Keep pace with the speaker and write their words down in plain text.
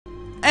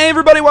Hey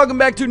everybody, welcome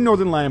back to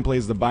Northernlion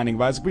Plays the Binding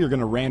of Isaac. We are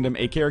going to random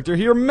a character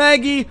here,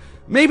 Maggie.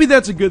 Maybe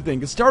that's a good thing,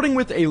 because starting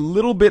with a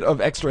little bit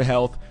of extra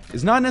health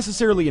is not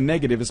necessarily a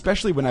negative,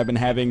 especially when I've been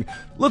having,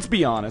 let's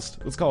be honest,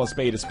 let's call a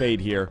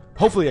spade here.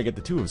 Hopefully I get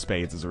the two of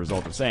spades as a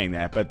result of saying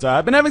that, but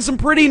I've been having some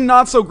pretty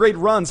not-so-great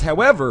runs.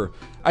 However,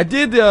 I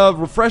did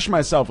refresh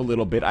myself a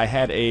little bit. I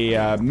had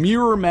a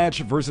mirror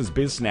match versus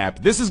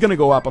BizSnap. This is going to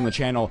go up on the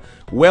channel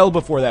well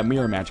before that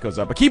mirror match goes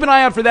up, but keep an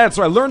eye out for that.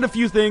 So I learned a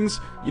few things.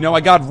 You know,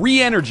 I got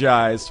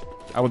re-energized.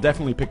 I will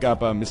definitely pick up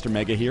Mr.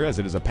 Mega here, as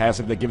it is a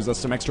passive that gives us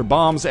some extra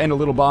bombs and a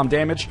little bomb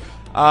damage,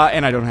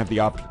 and I don't have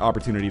the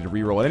opportunity to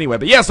reroll it anyway.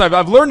 But yes,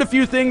 I've learned a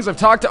few things. I've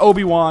talked to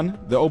Obi-Wan,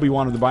 the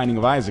Obi-Wan of the Binding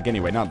of Isaac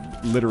anyway,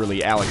 not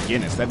literally Alec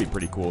Guinness. That'd be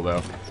pretty cool,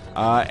 though.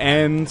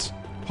 And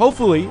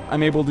hopefully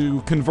I'm able to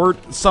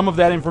convert some of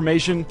that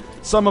information,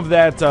 some of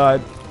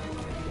that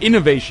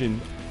innovation,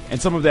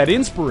 and some of that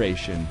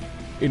inspiration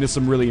into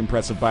some really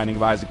impressive Binding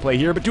of Isaac play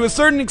here. But to a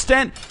certain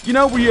extent, you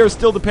know, we are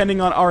still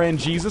depending on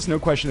RNGesus, no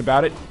question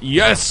about it.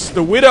 Yes,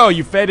 the Widow,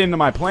 you fed into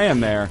my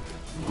plan there.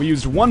 We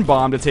used one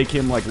bomb to take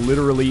him like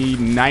literally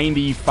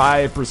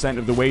 95%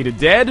 of the way to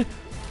dead.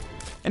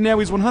 And now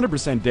he's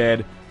 100%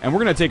 dead. And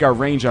we're going to take our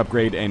range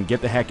upgrade and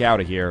get the heck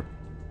out of here.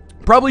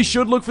 Probably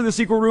should look for the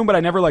secret room, but I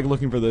never like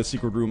looking for the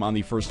secret room on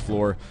the first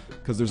floor,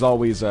 because there's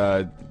always,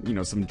 you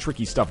know, some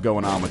tricky stuff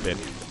going on with it.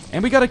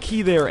 And we got a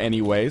key there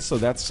anyway, so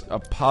that's a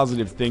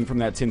positive thing from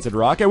that Tinted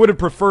Rock. I would have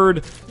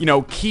preferred, you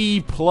know,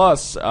 key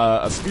plus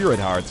a Spirit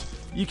Heart.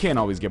 You can't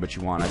always get what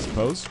you want, I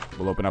suppose.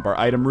 We'll open up our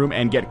item room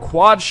and get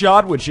Quad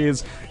Shot, which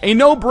is a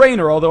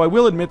no-brainer, although I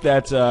will admit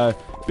that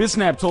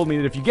BizSnap told me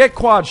that if you get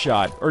Quad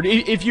Shot, or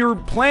if you're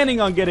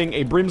planning on getting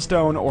a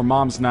Brimstone or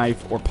Mom's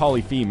Knife or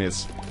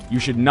Polyphemus, you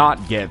should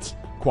not get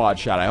Quad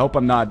Shot. I hope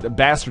I'm not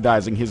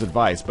bastardizing his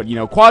advice, but, you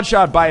know, Quad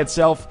Shot by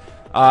itself,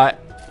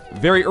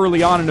 very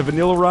early on in a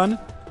vanilla run,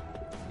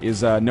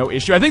 is no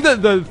issue. I think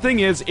the thing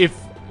is, if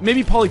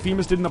maybe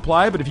Polyphemus didn't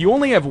apply, but if you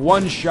only have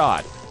one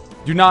shot,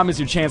 do not miss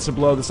your chance to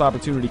blow. This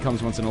opportunity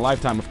comes once in a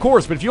lifetime, of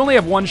course, but if you only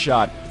have one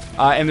shot,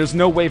 and there's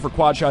no way for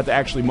Quad Shot to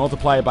actually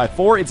multiply it by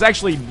 4, it's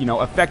actually, you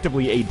know,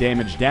 effectively a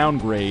damage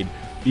downgrade,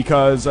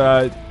 because,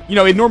 you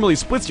know, it normally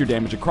splits your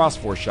damage across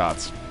 4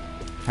 shots.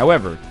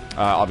 However,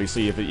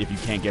 obviously, if you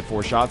can't get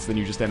 4 shots, then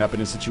you just end up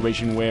in a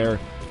situation where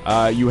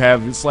you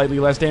have slightly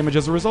less damage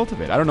as a result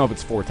of it. I don't know if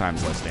it's 4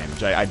 times less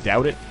damage. I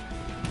doubt it.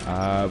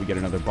 We get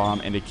another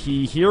bomb and a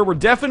key here. We're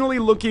definitely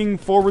looking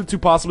forward to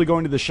possibly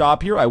going to the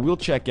shop here. I will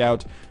check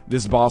out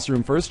this boss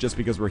room first, just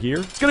because we're here.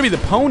 It's gonna be the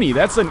pony.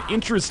 That's an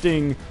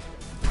interesting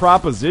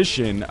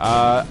proposition.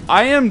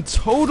 I am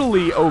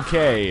totally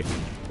okay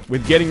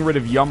with getting rid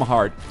of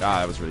Yumheart.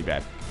 That was really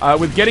bad.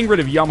 With getting rid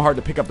of Yumheart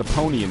to pick up the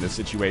pony in this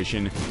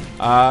situation.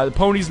 The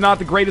pony's not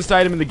the greatest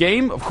item in the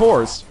game, of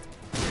course.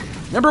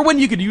 Remember when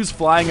you could use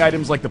flying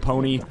items like the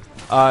pony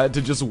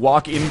to just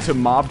walk into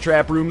mob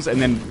trap rooms and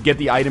then get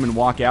the item and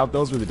walk out?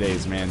 Those were the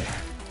days, man.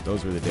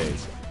 Those were the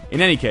days.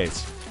 In any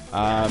case,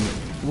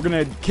 we're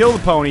gonna kill the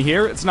pony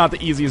here. It's not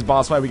the easiest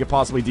boss fight we could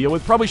possibly deal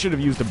with. Probably should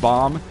have used a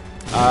bomb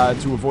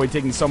to avoid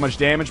taking so much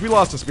damage. We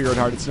lost a Spirit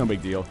Heart. It's no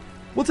big deal.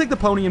 We'll take the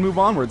pony and move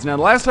onwards. Now,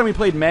 the last time we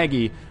played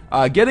Maggie,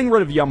 getting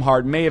rid of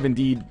Yumheart may have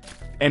indeed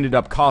ended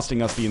up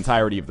costing us the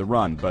entirety of the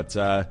run, but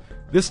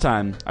this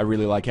time, I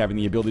really like having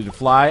the ability to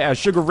fly. As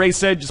Sugar Ray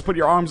said, just put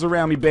your arms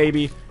around me,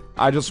 baby.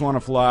 I just want to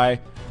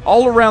fly.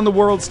 All around the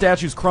world,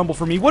 statues crumble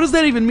for me. What does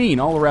that even mean,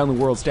 all around the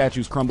world,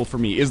 statues crumble for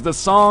me? Is the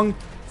song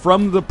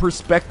from the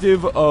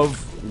perspective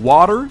of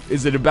water?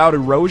 Is it about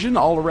erosion?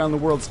 All around the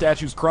world,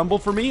 statues crumble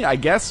for me, I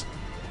guess.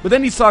 But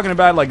then he's talking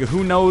about, like,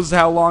 who knows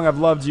how long I've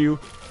loved you.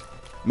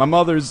 My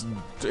mother's,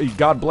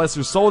 God bless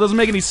her soul, doesn't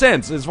make any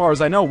sense. As far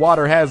as I know,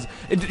 water has...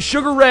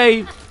 Sugar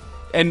Ray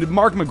and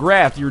Mark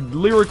McGrath, your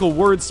lyrical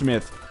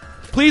wordsmith,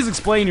 please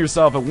explain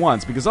yourself at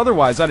once, because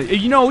otherwise,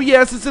 you know,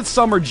 yes, it's a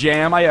summer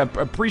jam. I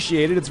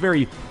appreciate it. It's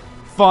very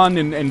fun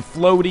and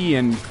floaty,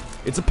 and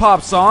it's a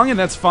pop song, and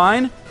that's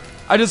fine.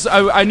 I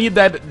need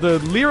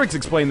the lyrics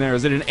explained there.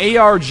 Is it an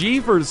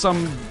ARG for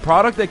some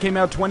product that came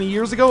out 20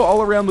 years ago?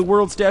 All around the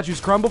world, statues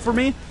crumble for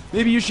me?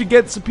 Maybe you should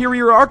get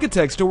superior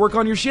architects to work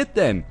on your shit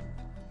then.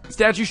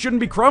 Statues shouldn't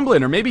be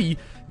crumbling, or maybe,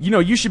 you know,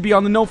 you should be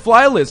on the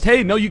no-fly list.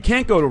 Hey, no, you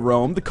can't go to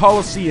Rome. The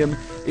Colosseum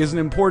is an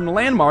important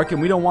landmark,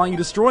 and we don't want you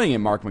destroying it,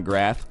 Mark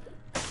McGrath.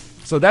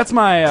 So that's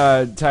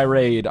my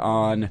tirade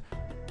on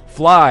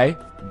Fly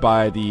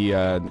by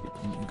the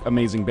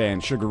amazing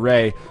band Sugar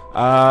Ray.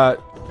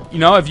 You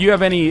know, if you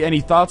have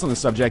any thoughts on the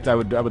subject, I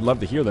would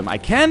love to hear them. I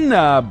can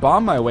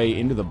bomb my way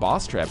into the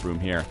boss trap room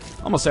here.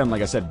 Almost sounded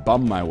like I said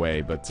bum my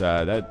way, but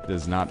that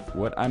is not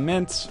what I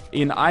meant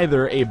in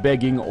either a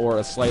begging or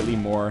a slightly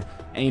more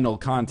anal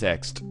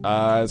context.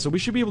 So we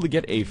should be able to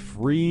get a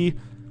free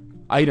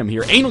item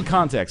here. Anal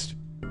Context.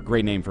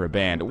 Great name for a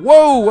band.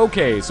 Whoa,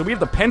 okay, so we have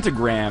the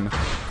pentagram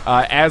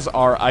as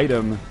our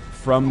item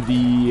from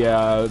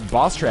the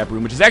boss trap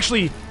room, which is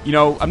actually, you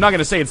know, I'm not going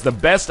to say it's the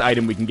best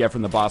item we can get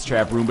from the boss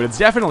trap room, but it's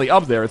definitely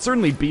up there. It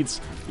certainly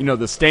beats, you know,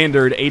 the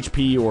standard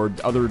HP or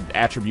other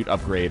attribute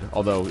upgrade,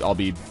 although I'll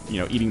be, you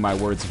know, eating my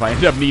words if I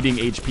end up needing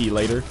HP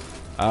later.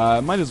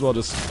 Might as well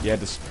just, yeah,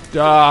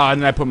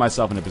 and then I put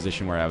myself in a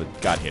position where I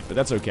got hit, but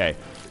that's okay.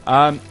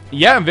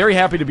 Yeah, I'm very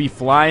happy to be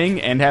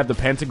flying and have the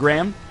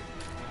pentagram,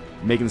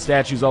 making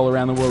statues all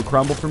around the world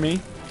crumble for me.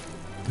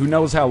 Who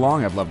knows how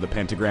long I've loved the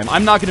pentagram.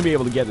 I'm not going to be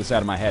able to get this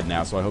out of my head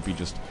now, so I hope you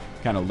just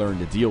kind of learn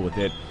to deal with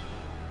it.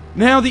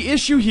 Now, the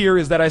issue here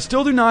is that I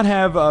still do not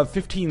have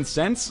 15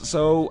 cents,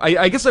 so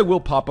I guess I will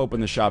pop open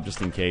the shop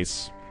just in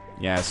case.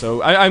 Yeah,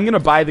 so I'm going to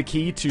buy the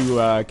key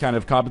to kind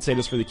of compensate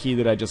us for the key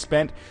that I just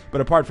spent, but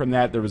apart from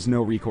that, there was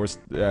no recourse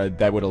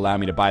that would allow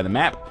me to buy the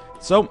map.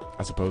 So,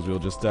 I suppose we'll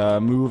just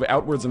move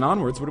outwards and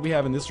onwards. What do we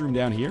have in this room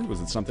down here?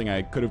 Was it something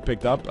I could have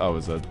picked up? Oh, it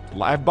was a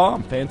live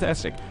bomb.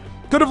 Fantastic.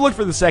 Could have looked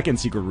for the second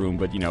secret room,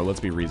 but, you know,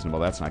 let's be reasonable.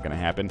 That's not going to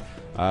happen.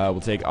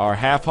 We'll take our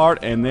half heart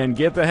and then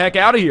get the heck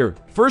out of here.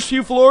 First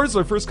few floors,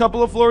 or first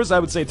couple of floors, I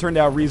would say turned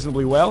out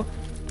reasonably well.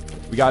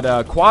 We got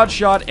a quad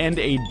shot and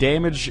a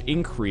damage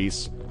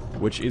increase,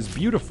 which is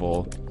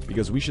beautiful,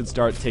 because we should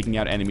start taking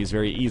out enemies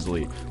very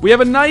easily. We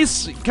have a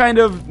nice kind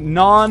of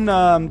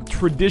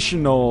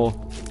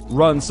non-traditional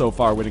run so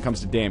far when it comes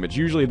to damage.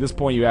 Usually at this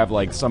point you have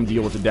like some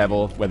deal with the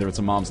devil, whether it's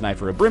a mom's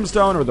knife or a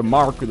brimstone, or the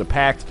mark or the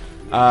pact.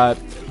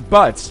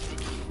 But,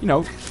 you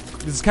know,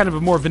 this is kind of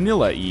a more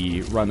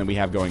vanilla-y run that we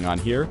have going on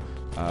here.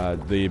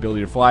 The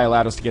ability to fly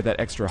allowed us to get that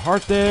extra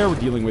heart there. We're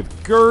dealing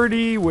with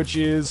Gertie, which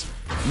is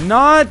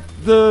not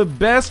the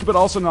best, but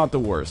also not the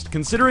worst.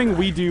 Considering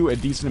we do a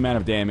decent amount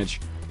of damage,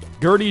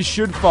 Gertie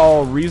should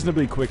fall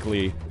reasonably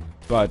quickly,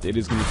 but it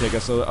is going to take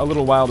us a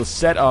little while to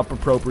set up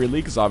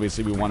appropriately, because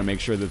obviously we want to make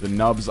sure that the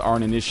nubs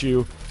aren't an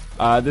issue.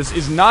 This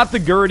is not the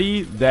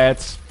Gertie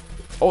that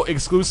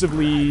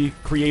exclusively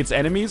creates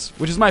enemies,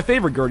 which is my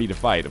favorite Gertie to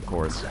fight, of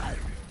course.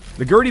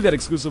 The Gertie that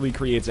exclusively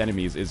creates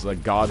enemies is a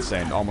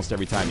godsend almost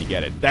every time you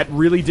get it. That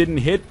really didn't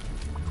hit.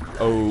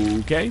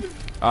 Okay.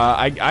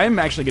 I am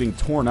actually getting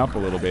torn up a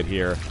little bit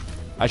here.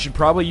 I should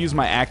probably use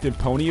my active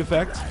pony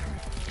effect.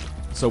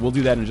 So we'll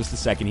do that in just a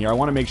second here. I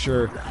want to make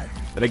sure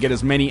that I get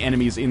as many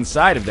enemies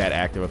inside of that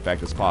active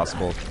effect as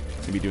possible.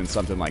 Maybe doing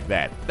something like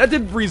that. That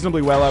did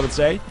reasonably well, I would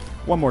say.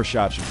 One more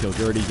shot should kill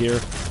Gertie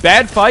here.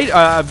 Bad fight.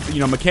 You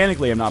know,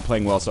 mechanically I'm not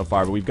playing well so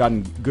far, but we've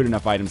gotten good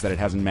enough items that it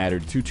hasn't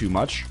mattered too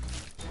much.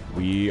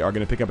 We are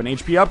going to pick up an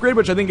HP upgrade,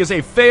 which I think is a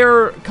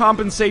fair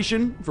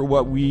compensation for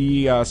what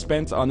we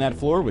spent on that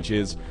floor, which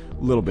is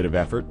a little bit of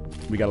effort.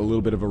 We got a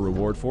little bit of a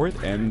reward for it,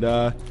 and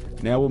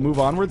now we'll move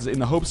onwards in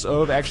the hopes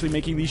of actually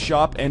making the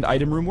shop and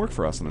item room work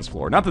for us on this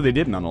floor. Not that they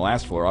didn't on the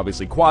last floor.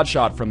 Obviously, quad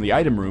shot from the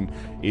item room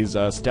is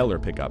a stellar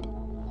pickup.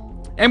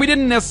 And we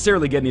didn't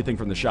necessarily get anything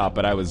from the shop,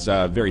 but I was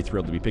very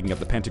thrilled to be picking up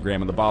the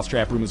pentagram in the boss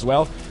trap room as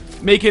well.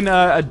 Making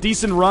a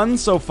decent run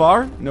so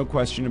far, no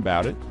question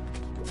about it.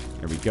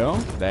 There we go.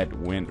 That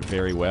went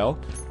very well.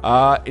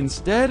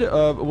 Instead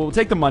of... Well, we'll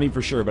take the money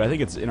for sure, but I think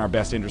it's in our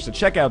best interest to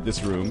check out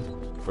this room,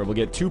 where we'll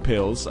get 2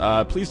 pills.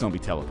 Please don't be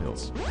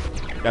telepills.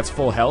 That's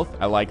full health.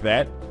 I like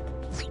that.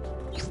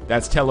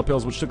 That's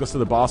telepills, which took us to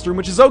the boss room,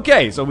 which is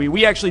okay. So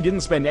we actually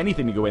didn't spend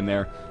anything to go in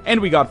there,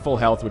 and we got full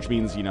health, which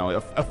means, you know,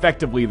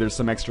 effectively there's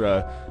some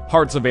extra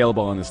hearts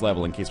available on this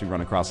level in case we run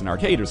across an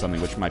arcade or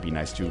something, which might be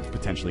nice to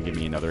potentially give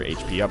me another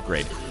HP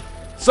upgrade.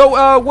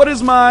 So, what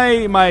is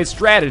my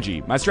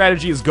strategy? My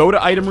strategy is go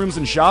to item rooms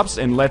and shops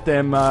and let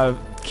them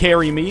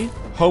carry me.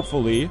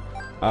 Hopefully,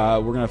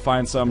 we're gonna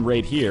find some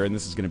right here, and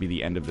this is gonna be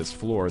the end of this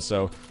floor.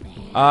 So,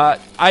 I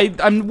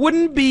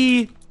wouldn't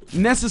be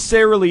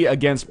necessarily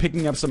against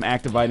picking up some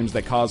active items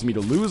that cause me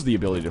to lose the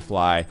ability to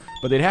fly,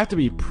 but they'd have to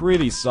be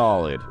pretty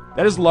solid.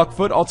 That is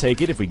Luckfoot. I'll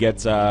take it if we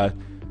get,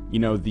 you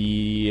know,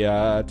 the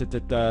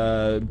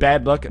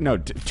bad luck. No,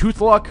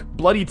 tooth luck,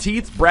 bloody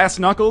teeth, brass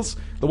knuckles.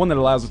 The one that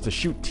allows us to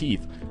shoot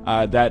teeth.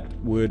 That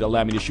would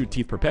allow me to shoot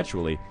teeth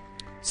perpetually.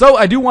 So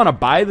I do want to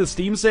buy the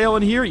Steam sale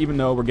in here, even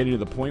though we're getting to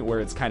the point where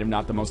it's kind of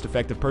not the most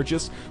effective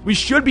purchase. We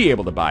should be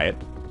able to buy it.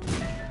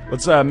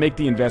 Let's make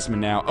the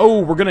investment now. Oh,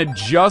 we're going to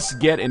just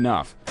get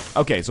enough.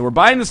 Okay, so we're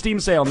buying the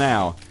Steam sale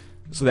now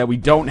so that we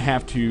don't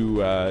have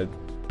to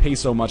pay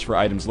so much for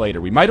items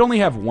later. We might only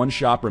have 1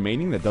 shop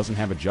remaining that doesn't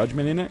have a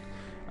judgment in it.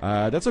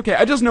 That's okay.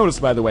 I just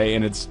noticed, by the way,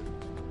 and it's...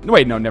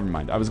 Wait, no, never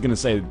mind. I was going to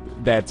say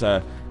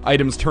that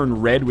items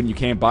turn red when you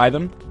can't buy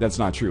them. That's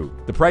not true.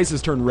 The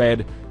prices turn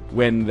red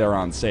when they're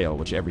on sale,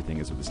 which everything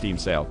is with the Steam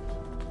sale.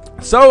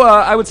 So,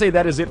 I would say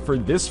that is it for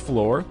this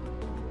floor.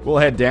 We'll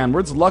head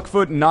downwards.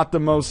 Luckfoot, not the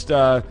most,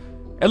 at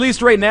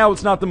least right now,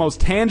 it's not the most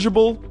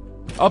tangible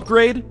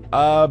upgrade,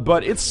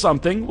 but it's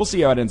something. We'll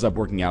see how it ends up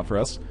working out for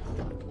us.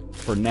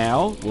 For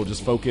now, we'll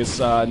just focus,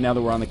 now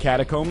that we're on the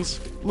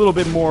catacombs, a little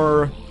bit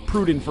more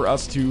prudent for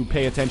us to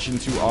pay attention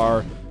to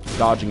our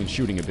dodging and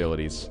shooting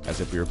abilities, as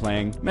if we were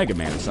playing Mega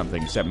Man or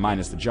something, except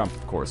minus the jump,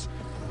 of course.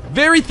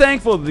 Very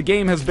thankful that the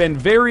game has been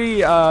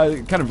very,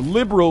 kind of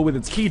liberal with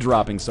its key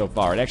dropping so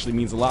far. It actually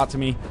means a lot to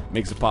me,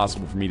 makes it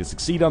possible for me to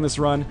succeed on this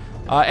run.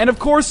 And of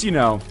course, you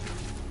know,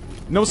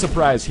 no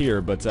surprise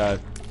here, but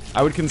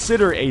I would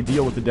consider a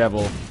deal with the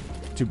devil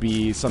to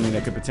be something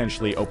that could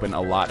potentially open a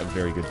lot of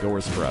very good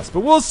doors for us. But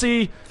we'll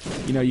see.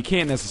 You know, you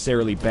can't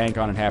necessarily bank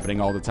on it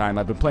happening all the time.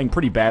 I've been playing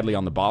pretty badly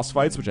on the boss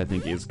fights, which I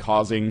think is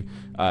causing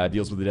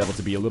Deals with the Devil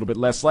to be a little bit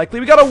less likely.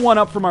 We got a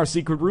 1-up from our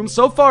secret room.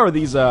 So far,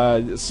 these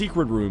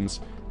secret rooms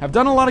have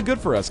done a lot of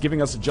good for us,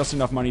 giving us just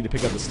enough money to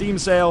pick up the Steam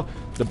sale.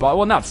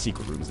 Well, not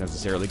secret rooms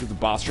necessarily, because the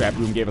boss trap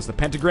room gave us the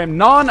pentagram.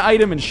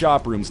 Non-item and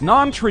shop rooms,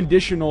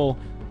 non-traditional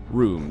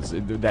rooms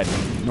that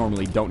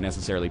normally don't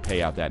necessarily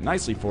pay out that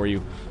nicely for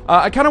you.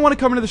 I kind of want to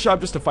come into the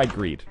shop just to fight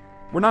greed.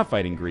 We're not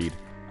fighting greed.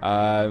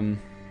 The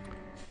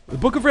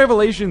Book of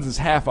Revelations is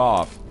half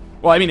off.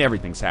 Well, I mean,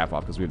 everything's half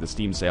off because we have the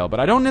Steam sale,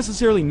 but I don't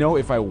necessarily know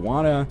if I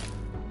want to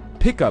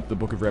pick up the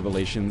Book of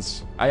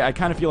Revelations. I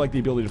kind of feel like the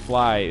ability to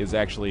fly is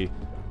actually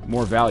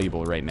more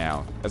valuable right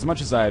now. As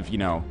much as I've, you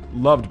know,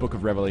 loved Book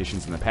of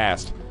Revelations in the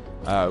past,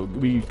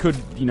 we could,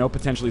 you know,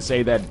 potentially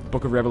say that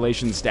Book of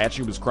Revelations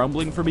statue was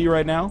crumbling for me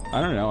right now. I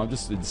don't know,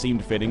 it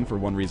seemed fitting for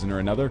one reason or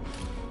another.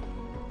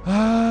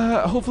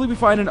 Hopefully we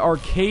find an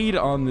arcade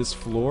on this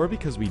floor,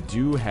 because we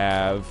do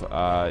have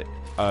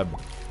a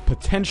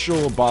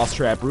potential boss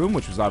trap room,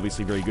 which was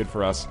obviously very good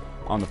for us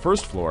on the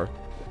first floor.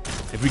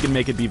 If we can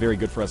make it be very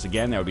good for us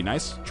again, that would be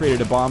nice.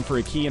 Traded a bomb for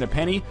a key and a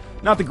penny.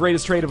 Not the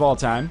greatest trade of all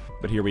time,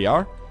 but here we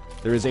are.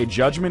 There is a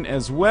judgment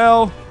as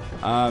well.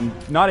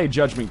 Not a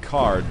judgment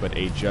card, but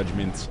a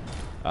judgment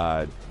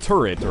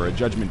turret, or a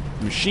judgment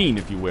machine,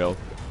 if you will,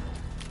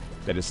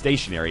 that is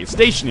stationary. A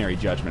stationary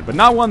judgment, but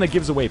not one that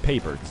gives away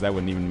paper, because that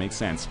wouldn't even make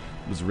sense.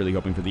 I was really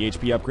hoping for the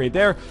HP upgrade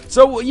there.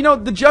 So, you know,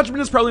 the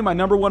judgment is probably my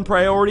 #1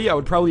 priority. I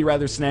would probably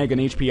rather snag an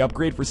HP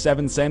upgrade for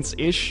 7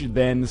 cents-ish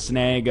than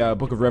snag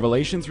Book of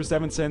Revelations for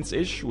 7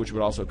 cents-ish, which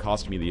would also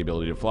cost me the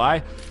ability to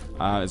fly,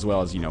 as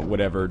well as, you know,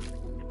 whatever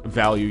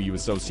value you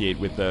associate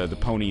with the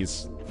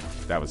ponies.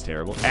 That was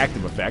terrible.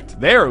 Active effect.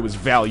 There, it was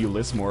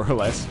valueless, more or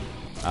less.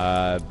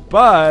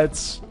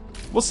 But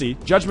we'll see.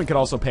 Judgment could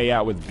also pay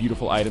out with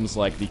beautiful items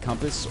like the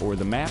compass or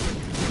the map.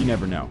 You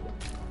never know.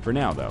 For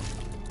now, though,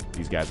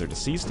 these guys are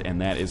deceased, and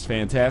that is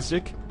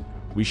fantastic.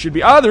 We should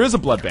be... Ah, there is a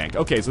blood bank.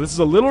 Okay, so this is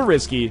a little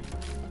risky,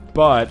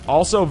 but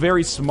also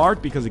very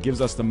smart, because it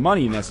gives us the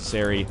money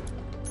necessary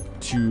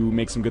to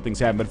make some good things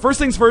happen. But first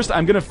things first,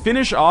 I'm going to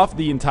finish off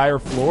the entire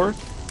floor,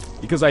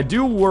 because I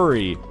do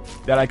worry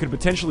that I could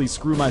potentially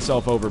screw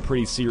myself over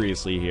pretty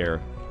seriously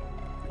here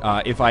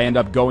if I end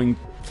up going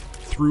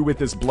through with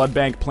this blood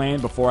bank plan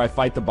before I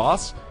fight the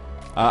boss.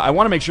 I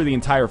want to make sure the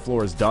entire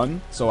floor is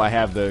done, so I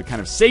have the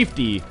kind of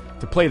safety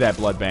to play that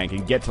blood bank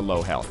and get to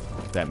low health,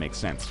 if that makes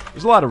sense.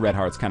 There's a lot of red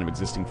hearts kind of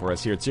existing for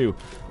us here, too.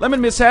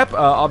 Lemon Mishap,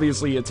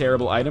 obviously a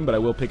terrible item, but I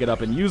will pick it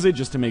up and use it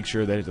just to make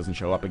sure that it doesn't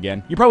show up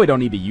again. You probably don't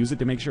need to use it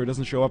to make sure it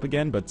doesn't show up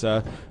again, but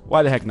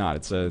why the heck not?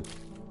 It's a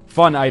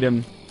fun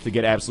item to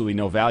get absolutely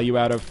no value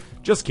out of.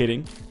 Just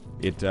kidding.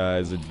 It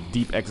is a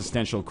deep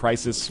existential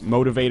crisis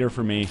motivator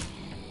for me.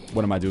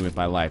 What am I doing with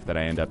my life that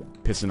I end up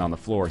pissing on the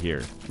floor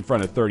here in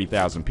front of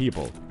 30,000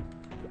 people?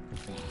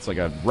 It's like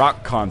a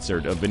rock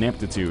concert of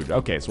ineptitude.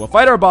 Okay, so we'll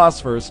fight our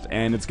boss first,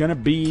 and it's gonna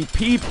be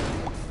Peep,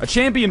 a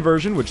champion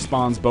version, which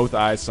spawns both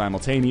eyes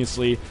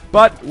simultaneously.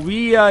 But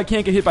we can't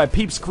get hit by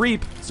Peep's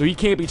creep, so he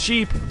can't be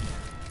cheap.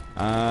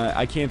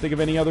 I can't think of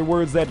any other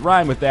words that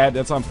rhyme with that.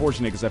 That's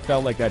unfortunate, because I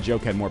felt like that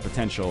joke had more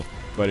potential,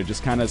 but it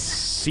just kind of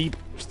seeped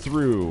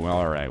through.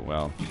 Alright,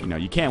 well, you know,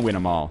 you can't win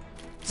them all.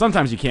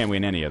 Sometimes you can't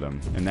win any of them,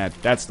 and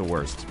that's the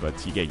worst, but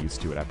you get used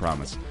to it, I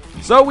promise.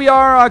 So we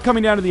are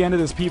coming down to the end of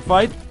this Peep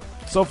fight.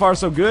 So far,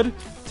 so good.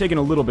 Taking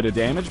a little bit of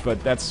damage,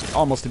 but that's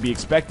almost to be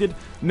expected.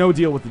 No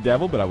deal with the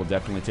devil, but I will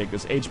definitely take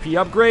this HP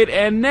upgrade.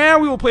 And now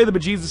we will play the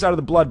bejesus out of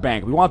the blood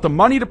bank. We want the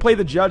money to play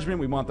the judgment.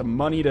 We want the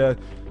money to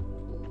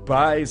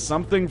buy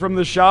something from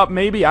the shop,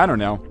 maybe. I don't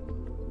know.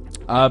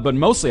 But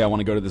mostly I want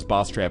to go to this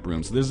boss trap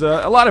room. So there's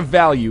a lot of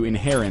value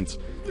inherent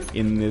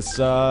in this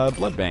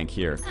blood bank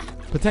here.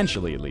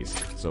 Potentially, at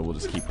least. So we'll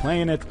just keep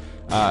playing it.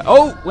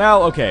 Oh,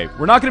 well, okay.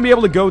 We're not going to be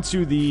able to go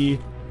to the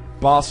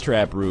boss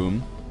trap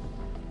room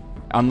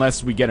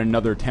unless we get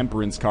another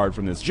temperance card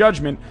from this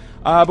judgment.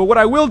 But what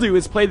I will do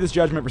is play this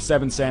judgment for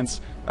 7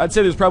 cents. I'd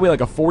say there's probably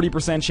like a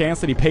 40% chance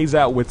that he pays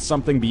out with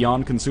something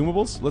beyond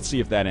consumables. Let's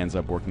see if that ends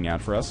up working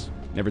out for us.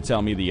 Never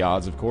tell me the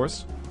odds, of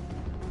course.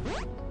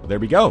 There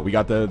we go. We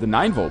got the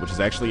 9-volt, which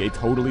is actually a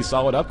totally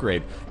solid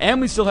upgrade.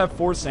 And we still have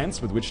 4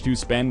 cents with which to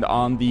spend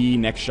on the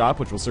next shop,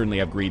 which will certainly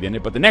have greed in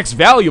it. But the next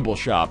valuable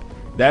shop,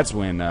 that's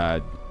when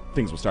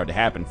things will start to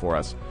happen for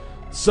us.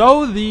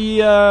 So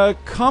the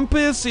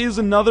compass is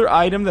another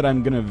item that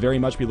I'm going to very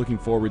much be looking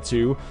forward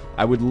to.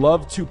 I would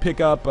love to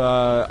pick up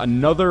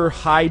another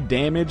high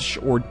damage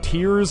or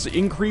tears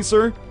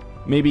increaser.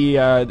 Maybe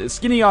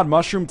Skinny Odd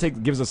Mushroom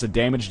gives us a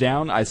damage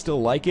down. I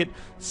still like it.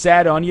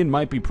 Sad Onion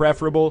might be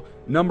preferable.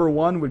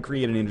 #1 would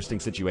create an interesting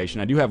situation.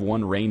 I do have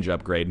 1 range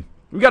upgrade.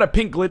 We've got a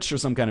pink glitch or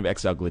some kind of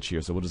XL glitch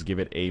here, so we'll just give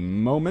it a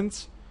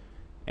moment.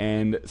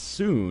 And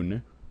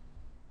soon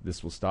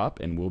this will stop,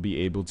 and we'll be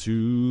able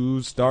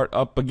to start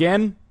up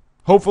again.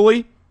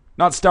 Hopefully.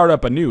 Not start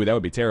up anew. That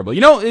would be terrible.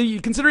 You know,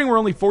 considering we're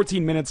only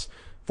 14 minutes,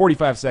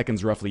 45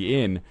 seconds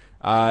roughly in,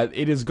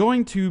 it is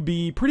going to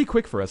be pretty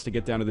quick for us to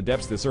get down to the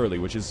depths this early,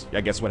 which is,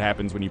 I guess, what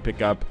happens when you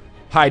pick up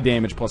high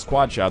damage plus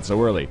quad shot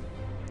so early.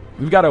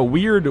 We've got a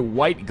weird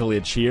white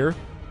glitch here.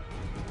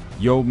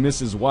 Yo,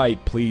 Mrs.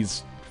 White,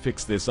 please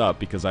fix this up,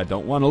 because I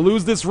don't want to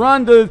lose this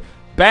run to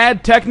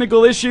bad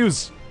technical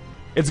issues.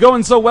 It's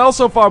going so well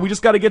so far, we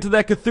just got to get to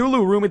that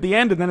Cthulhu room at the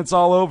end, and then it's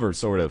all over,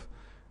 sort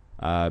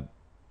of.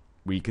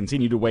 We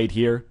continue to wait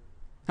here.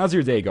 How's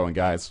your day going,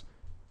 guys?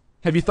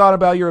 Have you thought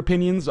about your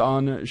opinions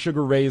on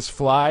Sugar Ray's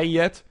Fly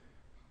yet?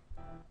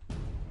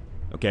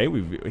 Okay,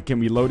 can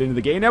we load into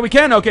the game? Now we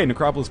can! Okay,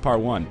 Necropolis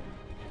Part 1.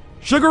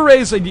 Sugar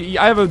Ray's,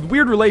 I have a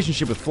weird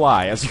relationship with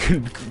Fly, as you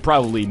can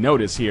probably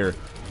notice here.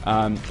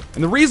 And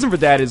the reason for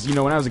that is, you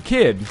know, when I was a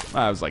kid,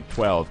 I was like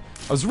 12,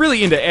 I was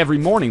really into Every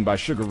Morning by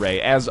Sugar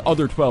Ray, as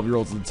other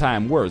 12-year-olds at the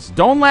time were. So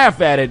don't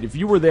laugh at it. If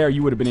you were there,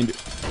 you would have been into...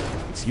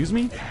 Excuse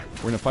me?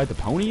 We're gonna fight the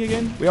pony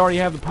again? We already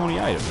have the pony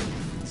item.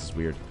 This is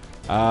weird.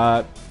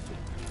 But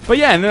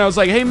yeah, and then I was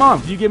like, hey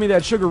mom, can you give me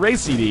that Sugar Ray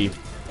CD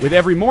with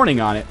Every Morning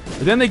on it?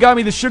 But then they got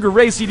me the Sugar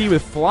Ray CD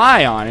with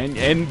Fly on it,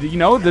 and you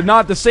know, they're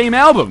not the same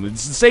album.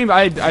 It's the same,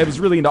 I was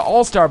really into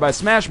All Star by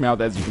Smash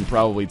Mouth, as you can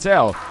probably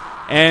tell.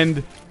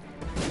 And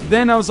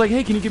then I was like,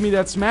 hey, can you give me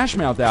that Smash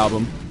Mouth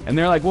album? And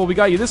they're like, well, we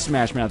got you this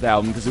Smash Mouth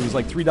album because it was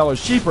like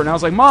 $3 cheaper. And I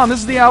was like, mom, this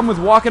is the album with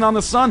Walking on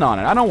the Sun on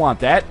it. I don't want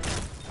that.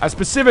 I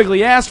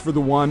specifically asked for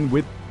the one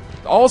with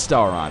All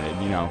Star on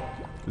it, you know.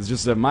 It's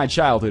just my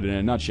childhood in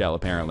a nutshell,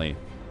 apparently.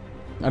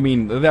 I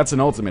mean, that's an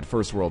ultimate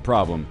first world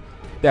problem.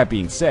 That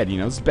being said, you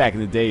know, this is back in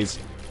the days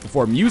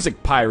before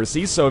music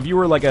piracy, so if you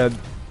were like a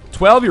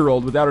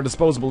 12-year-old without a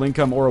disposable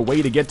income or a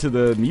way to get to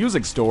the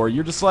music store,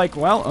 you're just like,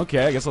 well,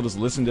 okay, I guess I'll just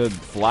listen to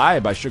Fly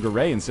by Sugar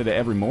Ray instead of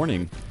Every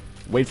Morning.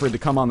 Wait for it to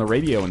come on the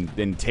radio and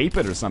then tape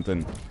it or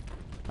something.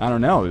 I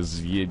don't know.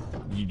 You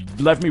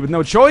left me with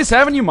no choice,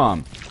 haven't you,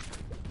 Mom?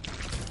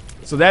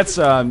 So that's,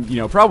 you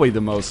know, probably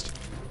the most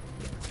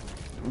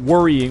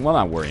worrying, well,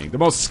 not worrying, the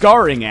most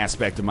scarring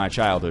aspect of my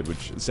childhood,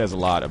 which says a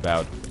lot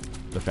about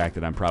the fact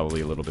that I'm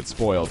probably a little bit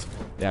spoiled.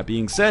 That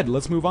being said,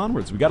 let's move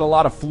onwards. We got a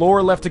lot of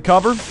floor left to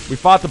cover. We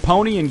fought the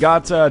pony and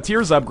got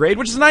Tears upgrade,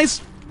 which is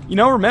nice. You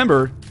know,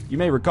 remember, you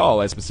may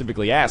recall, I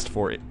specifically asked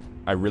for it.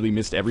 I really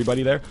missed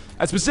everybody there.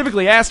 I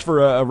specifically asked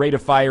for a rate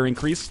of fire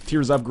increase.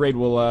 Tears upgrade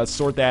will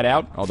sort that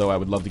out, although I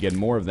would love to get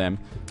more of them.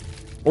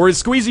 Or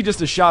is Squeezy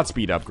just a shot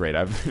speed upgrade?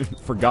 I've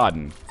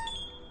forgotten.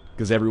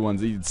 Because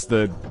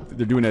they're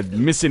doing a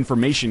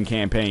misinformation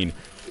campaign.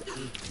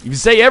 If you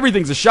say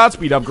everything's a shot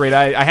speed upgrade,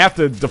 I have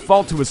to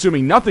default to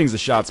assuming nothing's a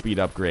shot speed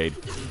upgrade.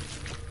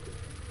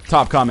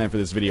 Top comment for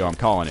this video, I'm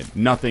calling it.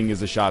 Nothing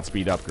is a shot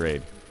speed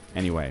upgrade.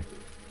 Anyway.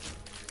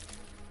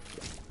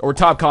 Or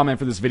top comment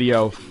for this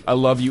video, I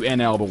love you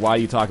NL, but why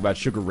do you talk about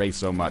Sugar Ray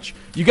so much?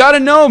 You gotta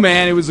know,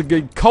 man, it was a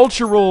good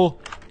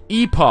cultural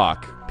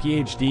epoch.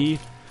 PhD.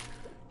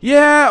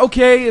 Yeah,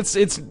 okay,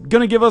 it's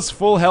gonna give us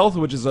full health,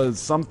 which is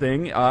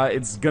something.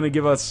 It's gonna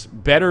give us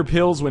better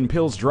pills when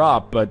pills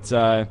drop,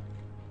 but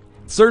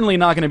certainly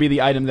not gonna be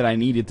the item that I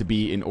need it to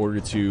be in order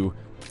to,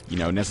 you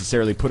know,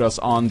 necessarily put us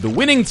on the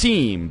winning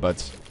team,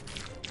 but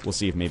we'll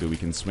see if maybe we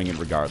can swing it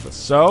regardless.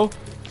 So,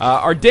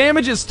 our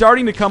damage is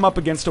starting to come up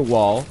against a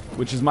wall,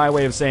 which is my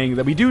way of saying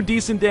that we do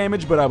decent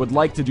damage, but I would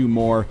like to do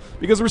more,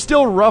 because we're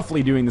still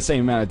roughly doing the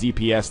same amount of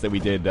DPS that we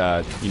did,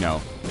 you know,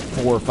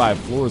 4 or 5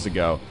 floors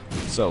ago.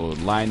 So,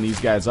 line these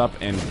guys up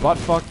and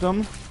butt-fuck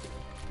them.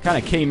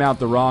 Kind of came out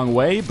the wrong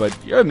way, but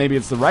yeah, maybe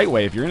it's the right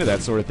way if you're into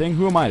that sort of thing.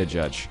 Who am I to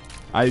judge?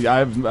 I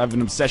have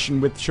an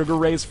obsession with Sugar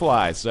Ray's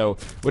Fly, so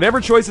whatever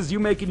choices you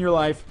make in your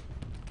life,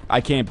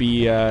 I can't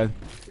be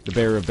the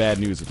bearer of bad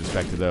news with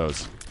respect to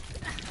those.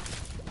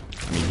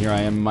 I mean, here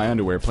I am in my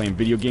underwear playing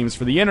video games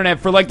for the internet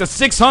for like the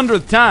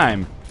 600th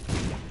time.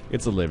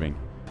 It's a living.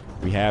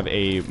 We have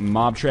a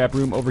mob trap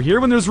room over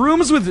here. When there's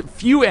rooms with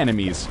few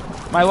enemies,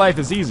 my life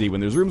is easy. When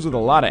there's rooms with a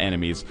lot of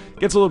enemies, it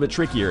gets a little bit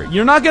trickier.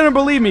 You're not going to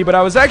believe me, but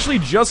I was actually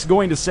just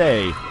going to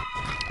say,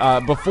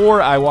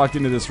 before I walked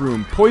into this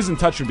room, Poison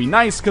Touch would be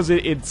nice because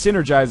it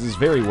synergizes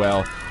very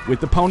well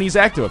with the pony's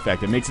active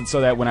effect. It makes it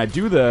so that when I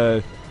do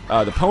the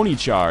pony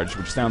charge,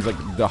 which sounds like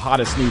the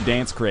hottest new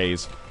dance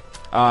craze,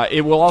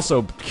 it will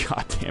also,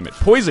 god damn it,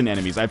 poison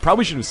enemies. I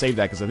probably should have saved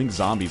that because I think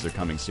zombies are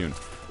coming soon.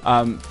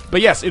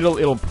 But yes,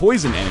 it'll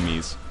poison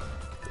enemies,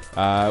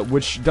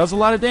 which does a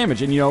lot of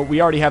damage. And you know,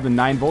 we already have the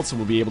 9 volts, so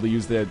we'll be able to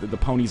use the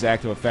pony's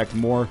active effect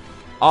more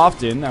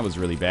often. That was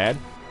really bad.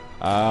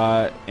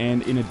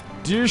 And in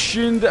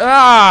addition,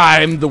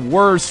 I'm the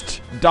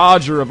worst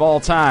dodger of all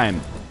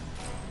time.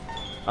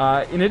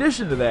 In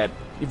addition to that,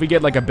 if we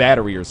get like a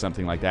battery or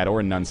something like that,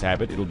 or a Nun's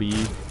Habit, it'll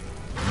be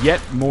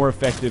yet more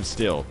effective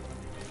still.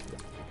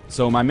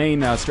 So my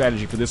main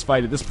strategy for this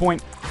fight at this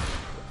point,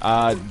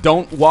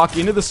 don't walk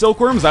into the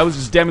silkworms. I was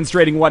just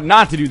demonstrating what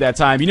not to do that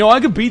time. You know, I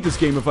could beat this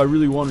game if I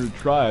really wanted to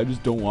try. I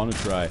just don't want to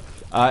try.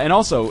 And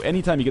also,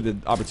 anytime you get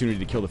the opportunity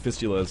to kill the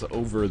fistulas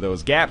over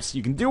those gaps,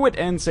 you can do it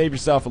and save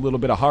yourself a little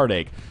bit of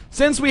heartache.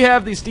 Since we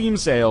have the Steam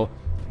sale,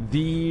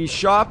 the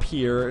shop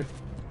here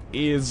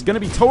is going to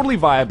be totally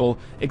viable,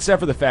 except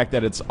for the fact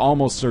that it's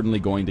almost certainly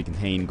going to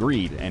contain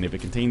greed. And if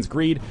it contains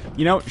greed,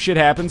 you know, shit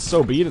happens,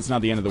 so be it. It's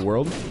not the end of the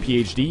world.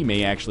 PhD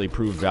may actually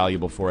prove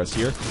valuable for us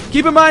here.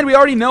 Keep in mind, we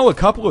already know a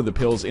couple of the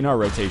pills in our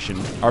rotation,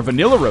 our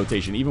vanilla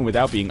rotation, even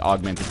without being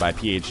augmented by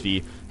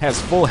PhD,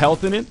 has full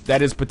health in it.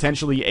 That is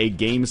potentially a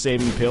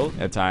game-saving pill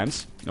at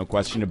times. No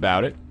question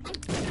about it.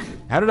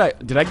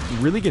 Did I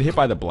really get hit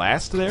by the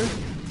blast there?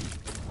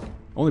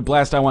 Only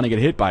blast I want to get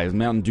hit by is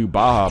Mountain Dew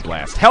Baja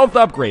Blast. Health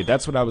upgrade,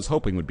 that's what I was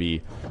hoping would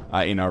be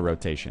in our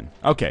rotation.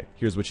 Okay,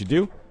 here's what you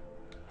do.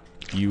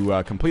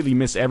 You completely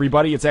miss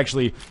everybody. It's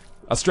actually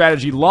a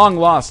strategy long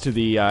lost to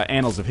the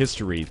annals of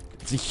history.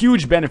 It's a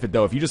huge benefit,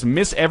 though. If you just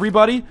miss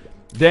everybody,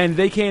 then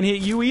they can't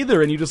hit you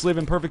either, and you just live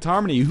in perfect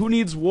harmony. Who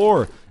needs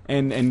war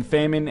and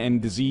famine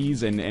and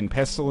disease and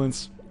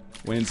pestilence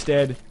when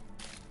instead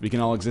we can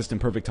all exist in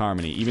perfect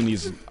harmony? Even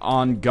these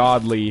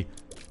ungodly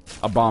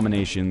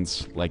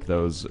abominations like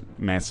those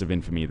massive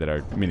infamy that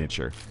are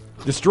miniature.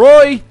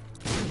 Destroy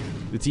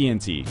the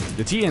TNT.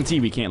 The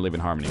TNT we can't live in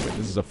harmony with.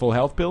 This is a full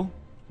health pill.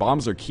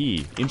 Bombs are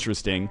key.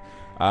 Interesting.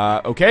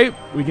 Okay,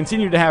 we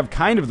continue to have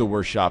kind of the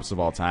worst shops of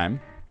all time.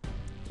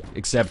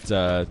 Except,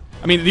 I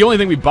mean, the only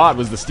thing we bought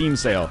was the Steam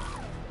sale.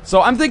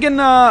 So I'm thinking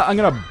I'm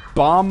gonna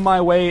bomb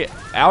my way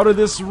out of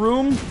this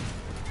room.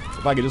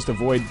 If I could just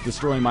avoid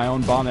destroying my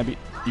own bomb, that'd be...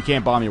 You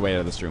can't bomb your way out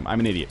of this room. I'm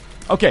an idiot.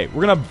 Okay,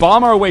 we're gonna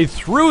bomb our way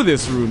through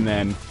this room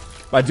then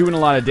by doing a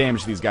lot of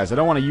damage to these guys. I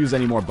don't want to use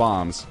any more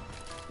bombs.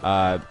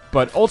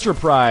 But Ultra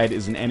Pride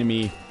is an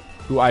enemy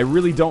who I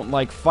really don't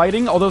like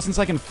fighting. Although since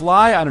I can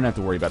fly, I don't have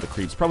to worry about the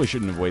creeps. Probably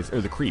shouldn't have wasted,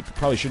 or the creep.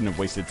 Probably shouldn't have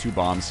wasted 2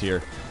 bombs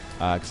here,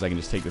 because I can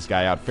just take this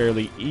guy out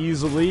fairly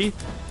easily.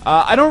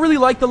 I don't really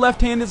like the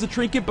left hand as a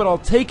trinket, but I'll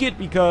take it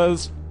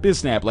because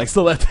Biznap likes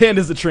the left hand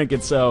as a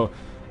trinket. So,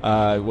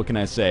 what can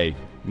I say?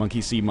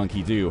 Monkey see,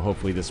 monkey do.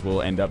 Hopefully this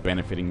will end up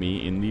benefiting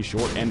me in the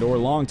short and or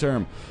long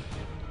term.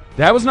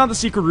 That was not the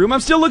secret room.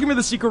 I'm still looking for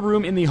the secret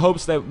room in the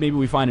hopes that maybe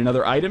we find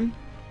another item.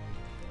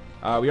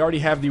 We already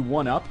have the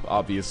 1-up,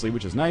 obviously,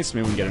 which is nice.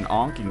 Maybe we can get an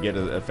Onk and get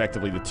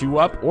effectively the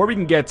 2-up. Or we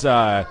can get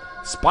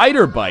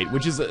Spider Bite,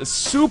 which is a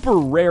super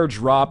rare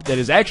drop that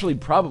is actually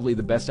probably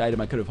the best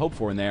item I could have hoped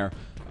for in there.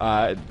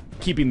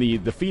 Keeping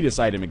the fetus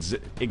item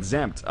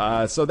exempt.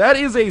 So that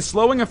is a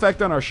slowing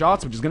effect on our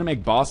shots, which is going to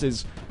make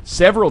bosses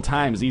several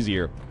times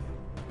easier.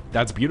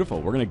 That's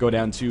beautiful. We're going to go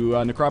down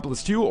to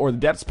Necropolis 2, or the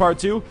Depths Part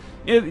 2.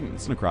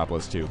 It's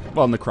Necropolis 2.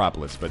 Well,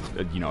 Necropolis, but,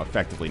 you know,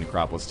 effectively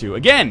Necropolis 2.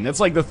 Again, that's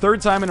like the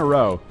 3rd time in a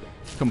row.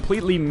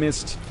 Completely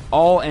missed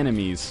all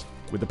enemies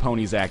with the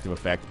pony's active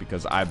effect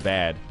because I'm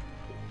bad.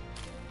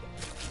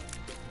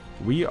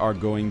 We are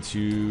going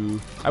to...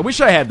 I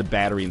wish I had the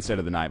battery instead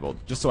of the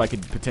 9-volt, just so I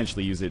could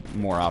potentially use it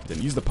more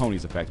often. Use the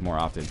pony's effect more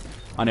often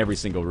on every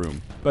single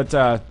room. But,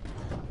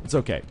 it's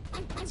okay.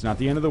 It's not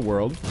the end of the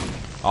world,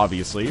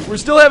 obviously. We're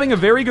still having a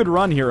very good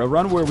run here, a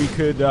run where we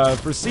could,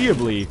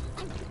 foreseeably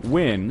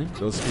win.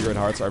 Those Spirit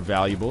Hearts are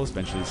valuable,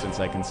 especially since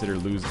I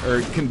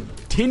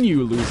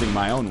continue losing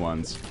my own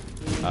ones,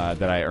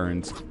 that I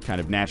earned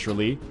kind of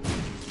naturally,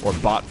 or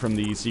bought from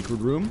the secret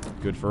room.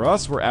 Good for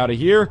us. We're out of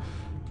here.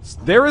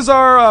 There is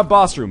our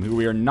boss room, who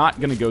we are not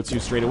going to go to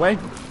straight away.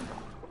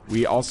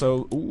 We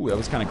also... Ooh, that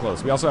was kind of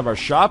close. We also have our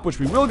shop, which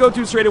we will go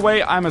to straight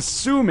away. I'm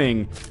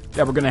assuming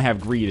that we're going to have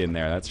greed in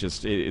there. That's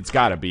just... It's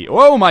got to be.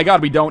 Oh my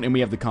god, we don't, and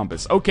we have the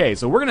compass. Okay,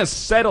 so we're going to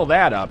settle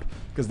that up,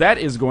 because that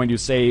is going to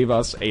save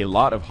us a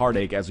lot of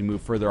heartache as we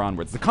move further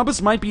onwards. The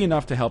compass might be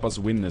enough to help us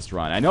win this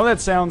run. I know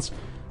that sounds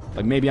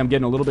like maybe I'm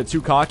getting a little bit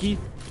too cocky.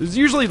 There's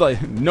usually,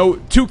 like, no...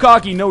 Too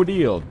cocky, no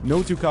deal.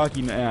 No too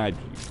cocky...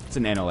 It's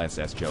an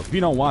NLSS joke. If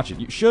you don't watch it,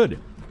 you should.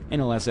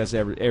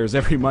 NLSS airs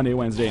every Monday,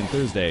 Wednesday, and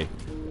Thursday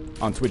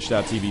on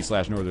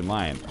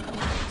twitch.tv/Northernlion.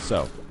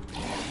 So,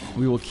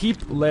 we will keep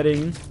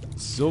letting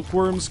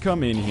silkworms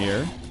come in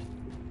here.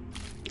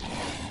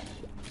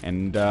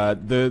 And,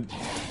 the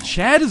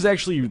Chad is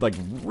actually, like,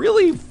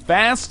 really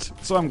fast,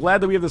 so I'm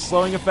glad that we have the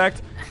slowing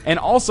effect. And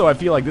also, I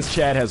feel like this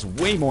Chad has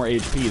way more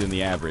HP than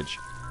the average.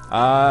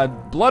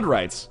 Blood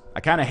Rights. I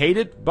kind of hate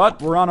it,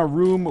 but we're on a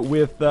room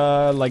with,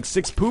 like,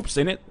 6 poops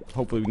in it.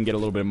 Hopefully we can get a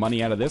little bit of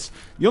money out of this.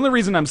 The only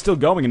reason I'm still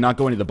going and not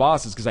going to the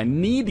boss is because I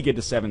need to get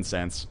to 7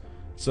 cents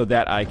so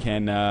that I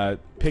can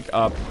pick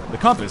up the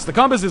compass. The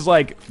compass is,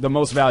 like, the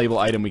most valuable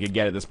item we could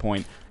get at this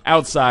point,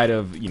 outside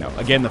of, you know,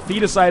 again, the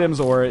fetus items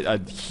or a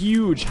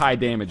huge high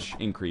damage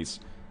increase.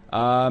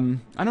 I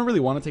don't really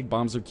want to take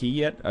bombs or key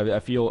yet.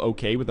 I feel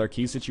okay with our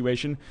key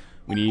situation.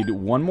 We need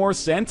 1 more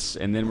cent,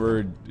 and then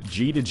we're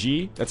G to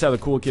G. That's how the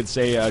cool kids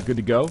say good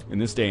to go in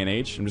this day and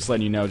age. I'm just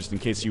letting you know, just in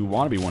case you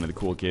want to be one of the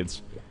cool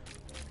kids.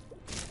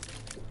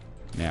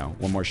 Now,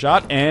 1 more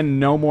shot, and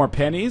no more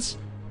pennies.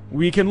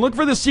 We can look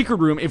for the secret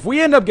room. If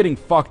we end up getting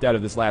fucked out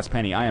of this last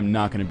penny, I am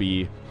not going to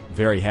be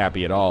very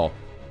happy at all.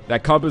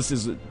 That compass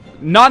is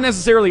not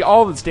necessarily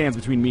all that stands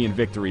between me and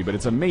victory, but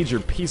it's a major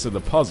piece of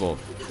the puzzle.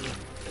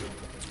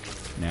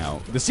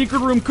 Now, the secret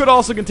room could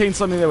also contain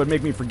something that would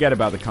make me forget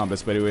about the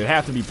compass, but it would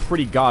have to be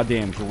pretty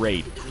goddamn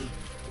great.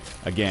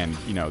 Again,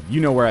 you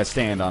know where I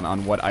stand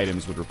on what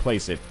items would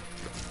replace it.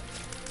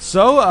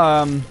 So,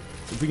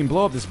 if we can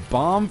blow up this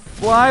bomb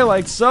fly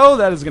like so,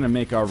 that is going to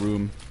make our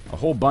room a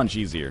whole bunch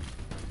easier.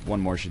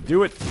 One more should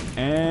do it.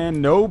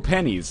 And no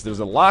pennies. There's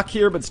a lock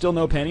here, but still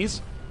no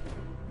pennies.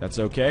 That's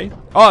okay.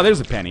 Oh,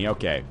 there's a penny.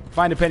 Okay.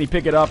 Find a penny,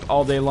 pick it up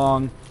all day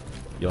long.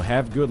 You'll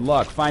have good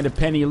luck. Find a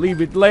penny,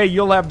 leave it lay.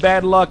 You'll have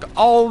bad luck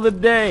all the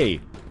day.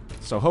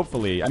 So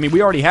hopefully, I mean,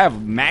 we already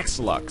have max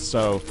luck,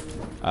 so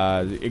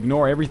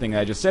ignore everything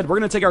I just said. We're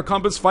going to take our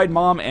compass, fight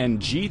mom, and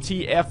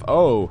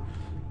GTFO.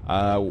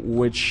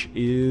 Which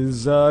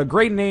is a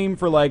great name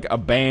for, like, a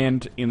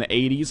band in the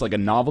 80s, like a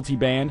novelty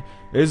band.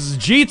 This is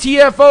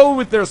GTFO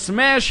with their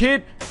smash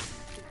hit,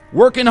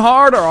 Working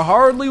Hard or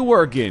Hardly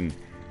Working.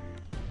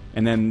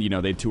 And then, you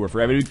know, they'd tour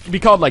forever. It'd be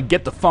called, like,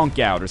 Get the Funk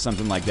Out or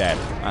something like that.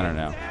 I don't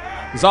know.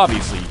 Because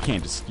obviously you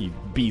can't just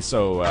be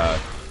so,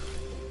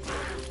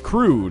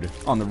 crude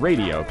on the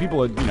radio. People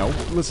would, you know,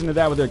 listen to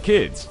that with their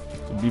kids.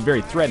 It'd be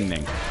very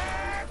threatening.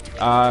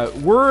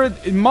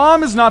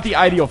 Mom is not the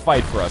ideal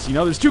fight for us. You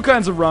know, there's two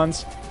kinds of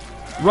runs.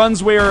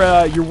 Runs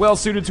where you're well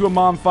suited to a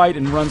mom fight,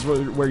 and runs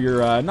where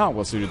you're not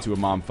well suited to a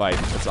mom fight.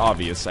 That's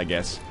obvious, I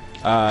guess.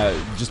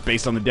 Just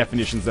based on the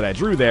definitions that I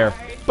drew there.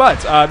 But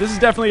this is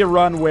definitely a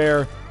run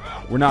where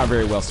we're not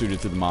very well suited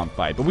to the mom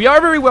fight. But we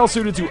are very well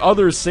suited to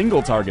other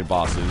single target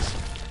bosses,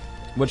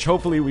 which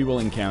hopefully we will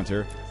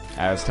encounter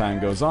as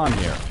time goes on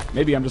here.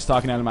 Maybe I'm just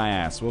talking out of my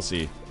ass. We'll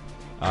see.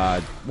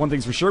 One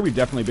thing's for sure, we've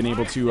definitely been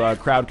able to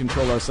crowd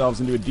control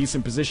ourselves into a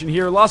decent position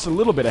here. Lost a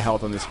little bit of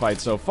health on this fight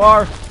so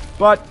far,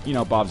 but, you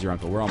know, Bob's your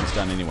uncle. We're almost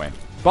done anyway.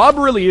 Bob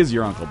really is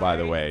your uncle, by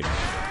the way.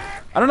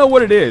 I don't know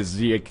what it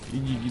is. You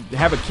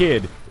have a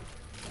kid.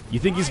 You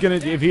think he's gonna...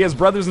 If he has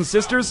brothers and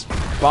sisters,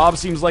 Bob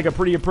seems like a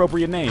pretty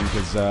appropriate name,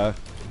 because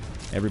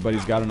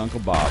everybody's got an Uncle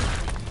Bob.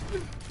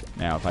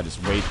 Now, if I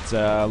just wait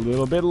a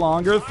little bit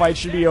longer, the fight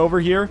should be over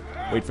here.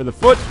 Wait for the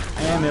foot,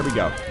 and there we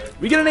go.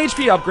 We get an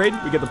HP upgrade.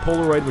 We get the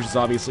Polaroid, which is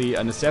obviously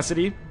a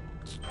necessity.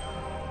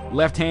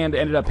 Left hand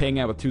ended up paying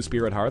out with 2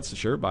 Spirit Hearts,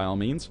 sure, by all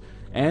means.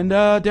 And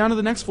down to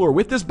the next floor.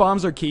 With this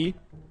bombs are key,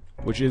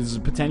 which is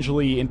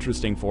potentially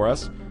interesting for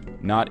us.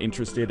 Not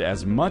interested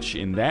as much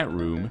in that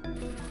room.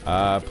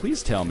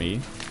 Please tell me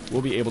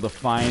we'll be able to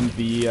find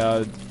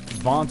the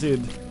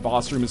vaunted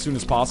boss room as soon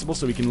as possible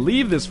so we can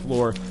leave this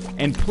floor.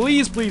 And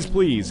please, please,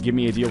 please give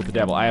me a deal with the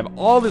devil. I have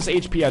all this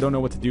HP I don't know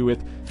what to do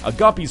with. A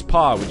Guppy's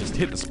Paw would just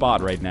hit the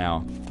spot right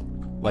now.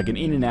 Like an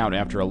in and out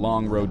after a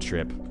long road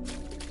trip.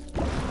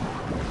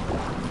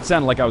 It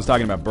sounded like I was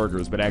talking about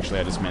burgers, but actually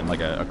I just meant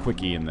like a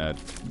quickie in the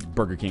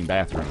Burger King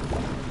bathroom.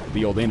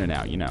 The old in and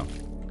out, you know.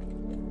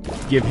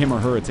 Give him or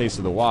her a taste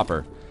of the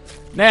Whopper.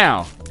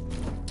 Now,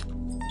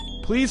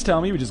 please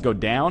tell me we just go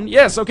down.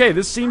 Yes, okay,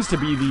 this seems to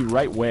be the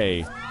right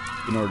way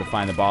in order to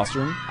find the boss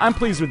room. I'm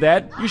pleased with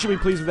that. You should be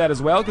pleased with that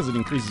as well, because it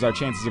increases our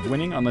chances of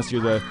winning, unless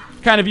you're the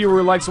kind of viewer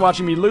who likes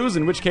watching me lose,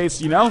 in which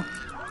case, you know,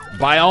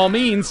 by all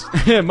means,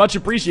 much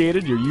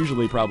appreciated. You're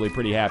usually probably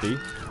pretty happy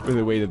with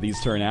the way that these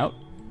turn out.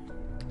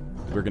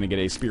 We're going to get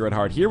a Spirit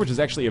Heart here, which is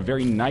actually a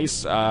very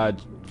nice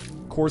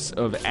course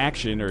of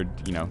action, or,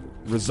 you know,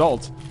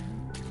 result.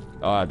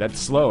 That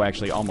slow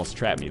actually almost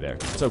trapped me there.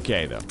 It's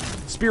okay, though.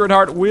 Spirit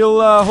Heart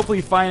will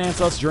hopefully finance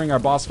us during our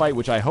boss fight,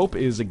 which I hope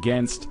is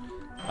against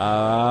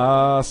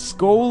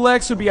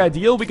Skolex would be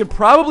ideal. We could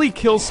probably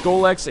kill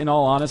Skolex, in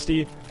all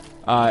honesty,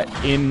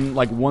 in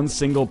like one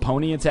single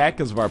pony attack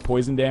because of our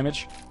poison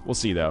damage. We'll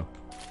see, though.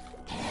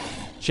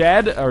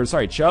 Chubb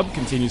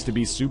continues to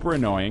be super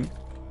annoying,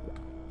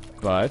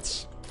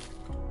 but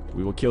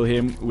we will kill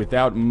him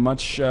without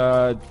much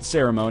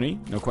ceremony,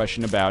 no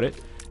question about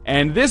it.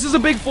 And this is a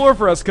big floor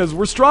for us because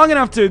we're strong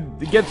enough to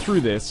get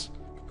through this,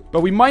 but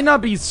we might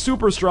not be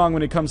super strong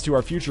when it comes to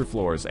our future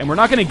floors, and we're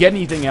not going to get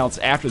anything else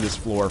after this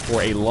floor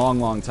for a long,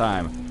 long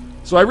time.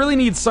 So I really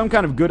need some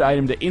kind of good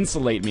item to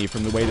insulate me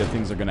from the way that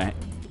things are going to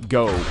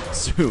go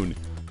soon.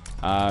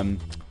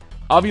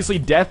 Obviously,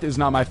 death is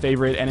not my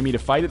favorite enemy to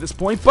fight at this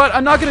point, but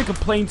I'm not going to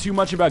complain too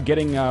much about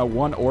getting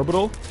one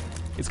orbital.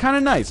 It's kind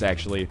of nice,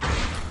 actually.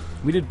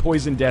 We did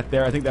poison death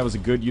there. I think that was a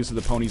good use of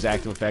the pony's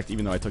active effect,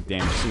 even though I took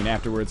damage soon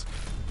afterwards.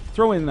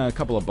 Throw in a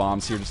couple of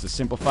bombs here just to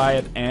simplify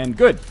it, and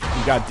good.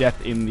 We got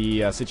death in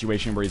the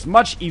situation where he's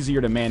much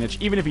easier to manage,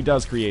 even if he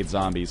does create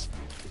zombies.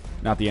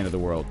 Not the end of the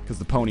world, because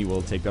the pony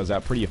will take those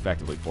out pretty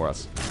effectively for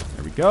us.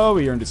 There we go.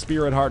 We earned a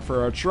Spirit Heart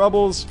for our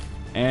troubles,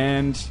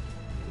 and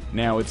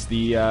now it's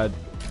the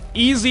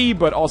easy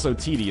but also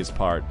tedious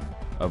part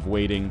of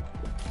waiting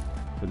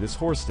for this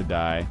horse to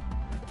die.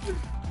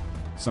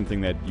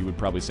 Something that you would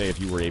probably say if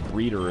you were a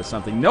breeder or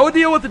something. No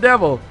deal with the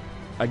devil!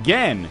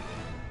 Again!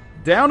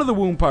 Down to the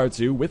womb part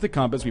 2 with the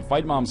compass. We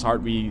fight Mom's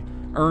Heart. We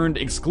earned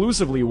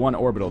exclusively one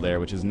orbital there,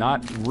 which is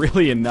not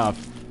really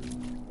enough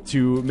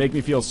to make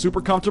me feel super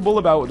comfortable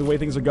about the way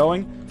things are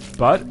going.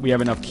 But we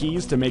have enough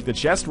keys to make the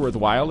chest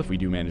worthwhile if we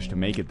do manage to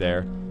make it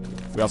there.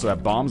 We also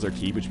have bombs are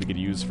key, which we could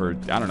use for,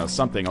 I don't know,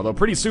 something. Although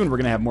pretty soon we're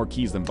going to have more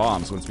keys than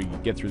bombs once we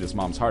get through this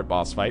Mom's Heart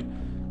boss fight.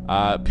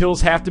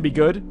 Pills have to be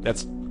good.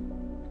 That's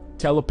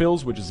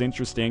telepills, which is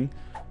interesting.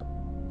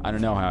 I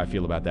don't know how I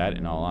feel about that,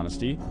 in all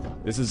honesty.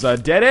 This is a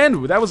dead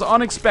end. That was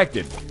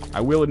unexpected.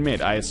 I will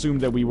admit. I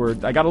assumed that we were...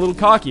 I got a little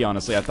cocky,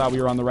 honestly. I thought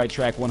we were on the right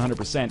track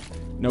 100%.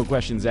 No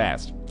questions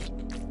asked.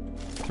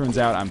 Turns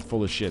out I'm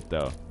full of shit,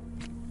 though.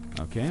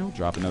 Okay, we'll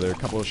drop another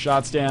couple of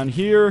shots down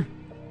here.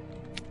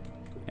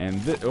 And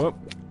oh.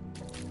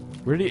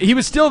 Where did he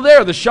was still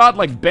there. The shot,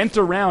 like, bent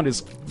around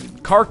his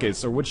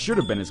carcass, or what should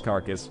have been his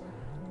carcass.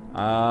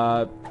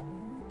 I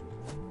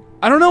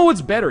don't know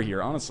what's better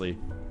here, honestly.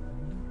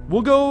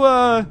 We'll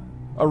go,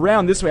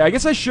 around this way. I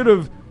guess I should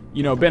have,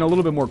 you know, been a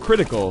little bit more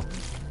critical.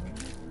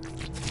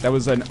 That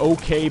was an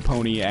okay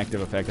pony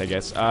active effect, I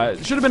guess.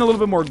 Should have been a little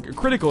bit more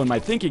critical in my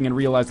thinking and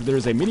realized that there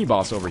is a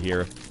mini-boss over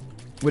here.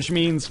 Which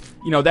means,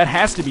 you know, that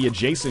has to be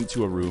adjacent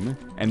to a room.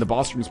 And the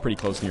boss room is pretty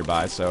close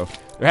nearby, so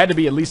there had to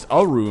be at least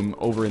a room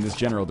over in this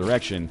general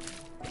direction.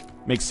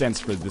 Makes sense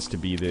for this to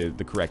be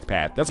the correct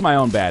path. That's my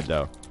own bad,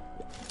 though.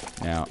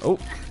 Now, oh,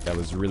 that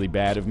was really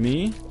bad of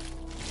me.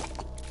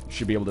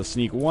 Should be able to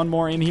sneak one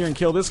more in here and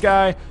kill this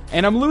guy.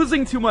 And I'm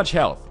losing too much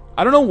health.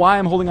 I don't know why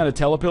I'm holding on to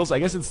telepills. I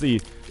guess it's the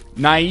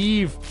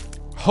naive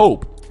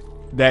hope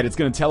that it's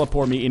going to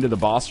teleport me into the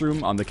boss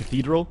room on the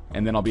cathedral.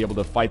 And then I'll be able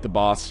to fight the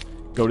boss,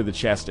 go to the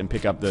chest, and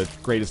pick up the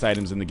greatest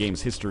items in the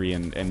game's history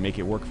and make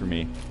it work for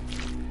me.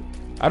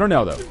 I don't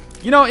know, though.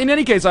 You know, in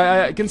any case,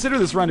 I consider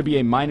this run to be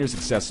a minor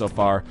success so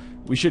far.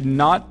 We should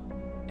not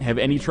have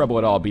any trouble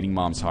at all beating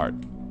Mom's heart.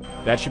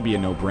 That should be a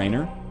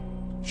no-brainer.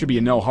 Should be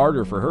a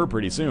no-harder for her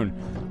pretty soon.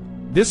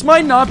 This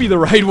might not be the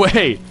right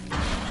way.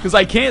 Because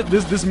I can't...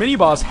 This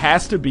mini-boss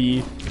has to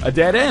be a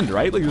dead end,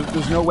 right? Like,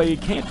 there's no way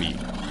it can't be.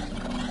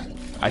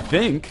 I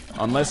think.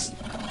 Unless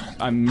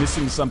I'm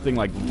missing something,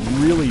 like,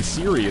 really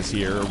serious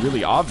here, or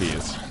really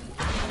obvious.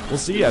 We'll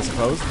see, I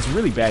suppose. It's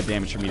really bad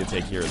damage for me to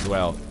take here as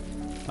well.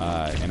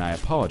 And I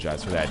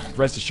apologize for that.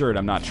 Rest assured,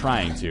 I'm not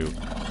trying to.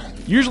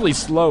 Usually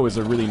slow is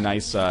a really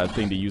nice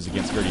thing to use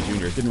against Gertie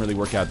Jr. It didn't really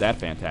work out that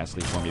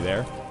fantastically for me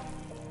there.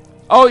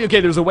 Oh, okay,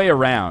 there's a way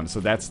around, so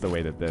that's the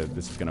way that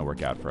this is going to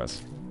work out for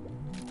us.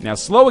 Now,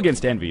 slow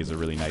against Envy is a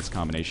really nice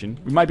combination.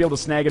 We might be able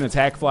to snag an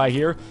attack fly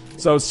here.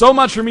 So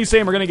much for me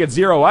saying we're going to get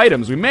 0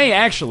 items. We may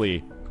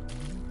actually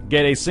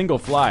get a single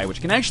fly,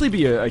 which can actually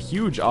be a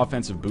huge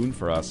offensive boon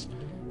for us.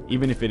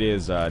 Even if it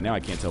is, now I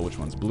can't tell which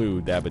one's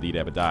blue, Dabba-dee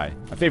Dabba-die.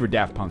 My favorite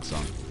Daft Punk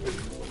song.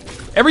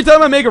 Every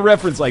time I make a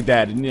reference like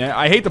that, and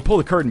I hate to pull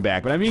the curtain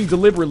back, but I'm being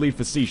deliberately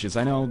facetious.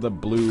 I know the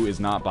blue is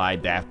not by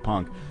Daft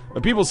Punk.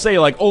 But people say,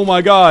 like, oh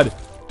my god,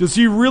 does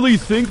he really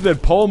think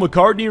that Paul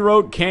McCartney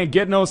wrote Can't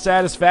Get No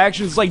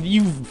Satisfaction? It's like,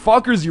 you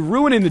fuckers, you're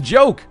ruining the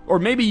joke. Or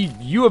maybe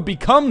you have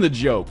become the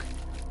joke.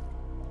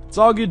 It's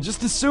all good.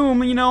 Just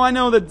assume, you know, I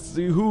know that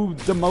who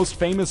the most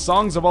famous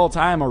songs of all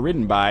time are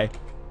written by.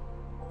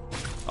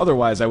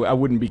 Otherwise, I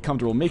wouldn't be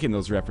comfortable making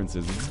those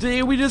references.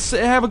 We just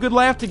have a good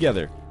laugh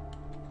together.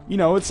 You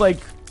know, it's like,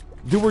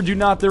 do or do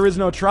not, there is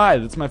no try.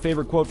 That's my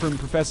favorite quote from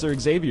Professor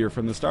Xavier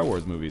from the Star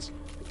Wars movies.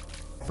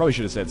 Probably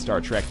should have said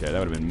Star Trek there. That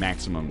would have been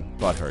maximum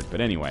butthurt.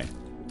 But anyway.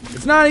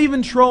 It's not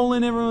even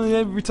trolling.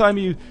 Every time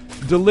you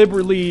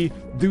deliberately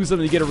do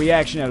something to get a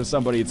reaction out of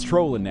somebody, it's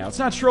trolling now. It's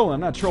not trolling.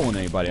 I'm not trolling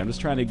anybody. I'm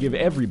just trying to give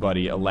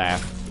everybody a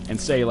laugh and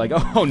say, like,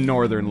 oh,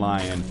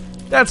 Northernlion.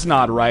 That's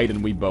not right,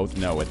 and we both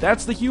know it.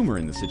 That's the humor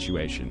in the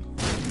situation.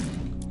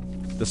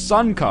 The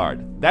Sun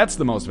card. That's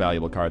the most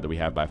valuable card that we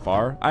have by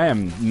far. I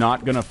am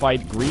not going to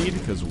fight Greed,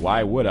 because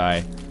why would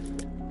I?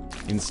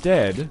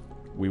 Instead,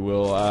 we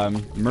will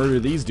murder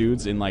these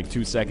dudes in like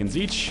 2 seconds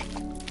each.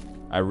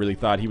 I really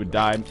thought he would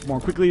die more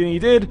quickly than he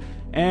did.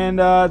 And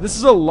this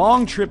is a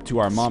long trip to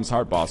our Mom's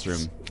Heart boss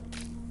room.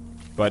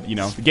 But, you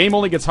know, the game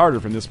only gets harder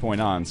from this point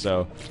on,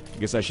 so I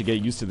guess I should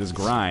get used to this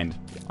grind.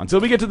 Until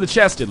we get to the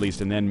chest, at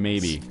least, and then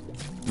maybe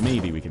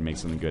we can make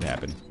something good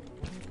happen.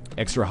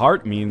 Extra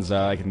heart means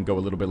I can go a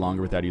little bit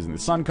longer without using the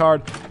Sun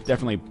card.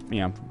 Definitely,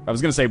 you know, I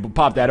was going to say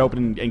pop that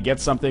open and get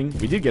something.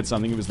 We did get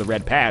something. It was the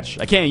red patch.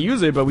 I can't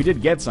use it, but we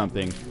did get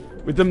something.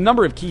 With the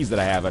number of keys that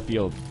I have, I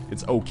feel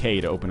it's okay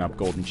to open up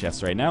golden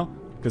chests right now,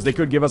 because they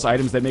could give us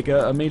items that make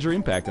a major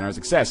impact on our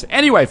success.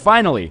 Anyway,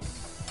 finally,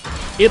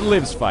 It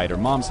Lives fight, or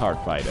Mom's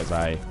Heart fight, as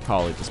I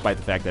call it, despite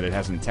the fact that it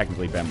hasn't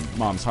technically been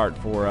Mom's Heart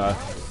for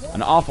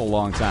an awful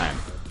long time.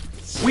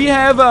 We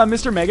have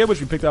Mr. Mega,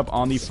 which we picked up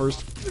on the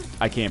first...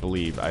 I can't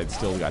believe I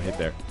still got hit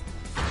there.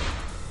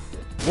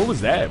 What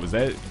was that? Was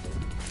that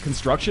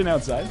construction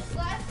outside?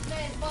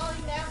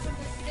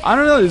 I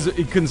don't know,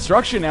 there's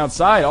construction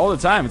outside all the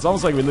time. It's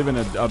almost like we live in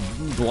a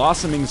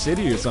blossoming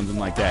city or something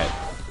like that.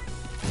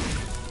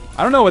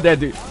 I don't know what that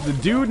dude... The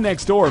dude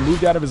next door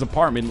moved out of his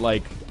apartment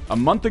like a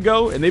month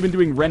ago, and they've been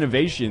doing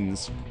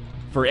renovations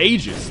for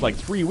ages, like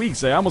 3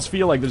 weeks. I almost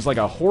feel like there's like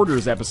a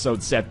Hoarders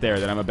episode set there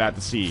that I'm about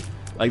to see.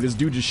 Like this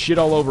dude just shit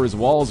all over his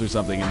walls or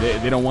something,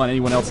 and they don't want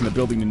anyone else in the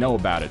building to know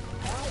about it.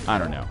 I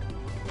don't know.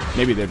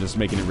 Maybe they're just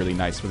making it really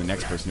nice for the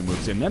next person who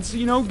moves in. That's,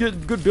 you know,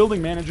 good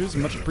building managers,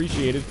 much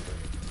appreciated.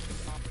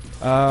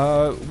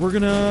 We're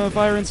gonna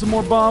fire in some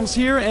more bombs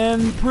here,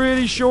 and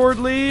pretty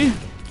shortly,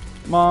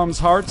 Mom's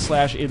Heart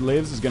 / It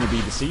Lives is gonna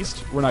be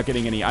deceased. We're not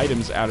getting any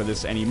items out of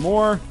this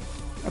anymore.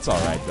 That's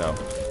alright, though.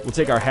 We'll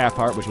take our half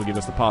heart, which will give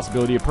us the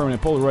possibility of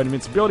permanent Polaroid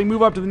invincibility.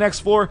 Move up to the next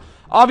floor.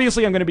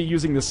 Obviously, I'm going to be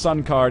using the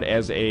Sun card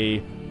as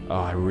a... Oh,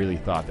 I really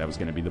thought that was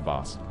going to be the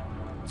boss.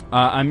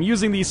 I'm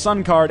using the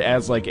Sun card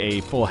as, like,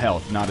 a full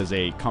health, not as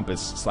a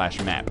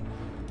compass/map.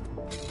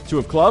 2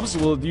 of clubs.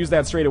 We'll use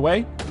that straight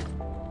away.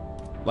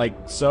 Like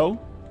so.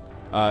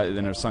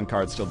 Then our Sun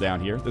card's still down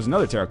here. There's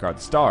another tarot card,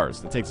 the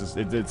Stars. That takes us...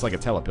 It's like a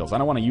telepills. I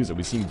don't want to use it.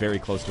 We seem very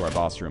close to our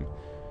boss room.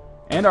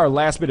 And our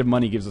last bit of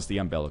money gives us the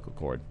umbilical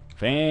cord.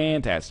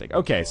 Fantastic.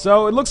 Okay,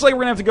 so it looks like we're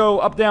going to have to go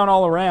up, down,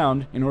 all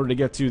around in order to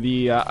get to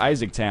the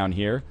Isaac Town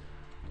here.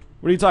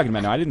 What are you talking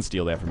about now? I didn't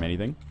steal that from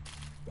anything.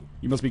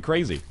 You must be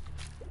crazy.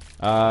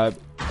 We're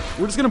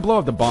just going to blow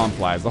up the bomb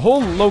flies. The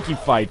whole Loki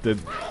fight,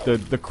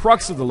 the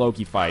crux of the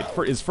Loki fight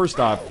is first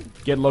off,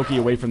 get Loki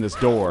away from this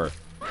door.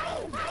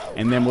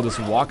 And then we'll just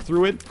walk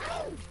through it.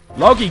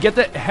 Loki, get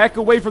the heck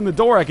away from the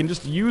door. I can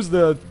just use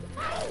the...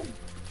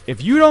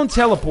 If you don't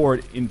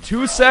teleport in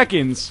 2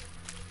 seconds,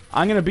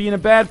 I'm gonna be in a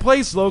bad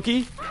place,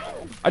 Loki.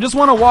 I just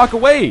want to walk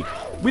away.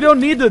 We don't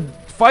need to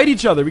fight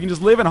each other. We can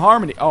just live in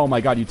harmony. Oh my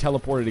god, you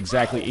teleported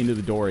exactly into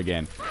the door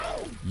again.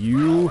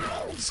 You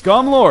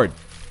scumlord.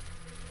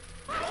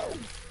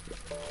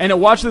 And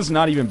watch this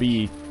not even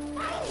be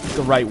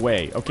the right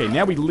way. Okay,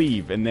 now we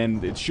leave, and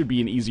then it should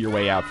be an easier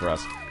way out for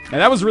us. Now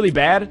that was really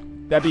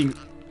bad.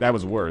 That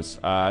was worse.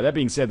 That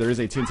being said, there is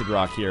a tinted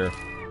rock here.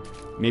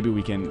 Maybe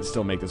we can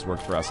still make this work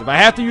for us. If I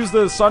have to use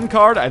the Sun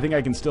card, I think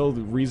I can still have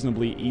a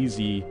reasonably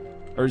easy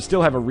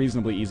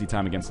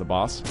time against the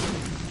boss.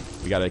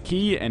 We got a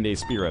key and a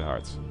Spirit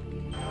Hearts.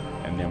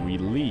 And then we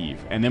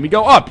leave. And then we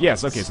go up.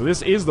 Yes, okay, so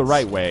this is the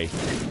right way.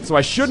 So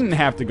I shouldn't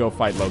have to go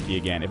fight Loki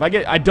again.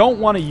 I don't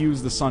want to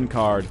use the Sun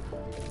card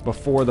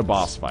before the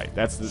boss fight.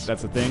 That's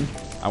the thing.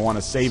 I want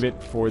to save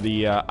it for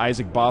the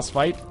Isaac boss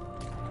fight.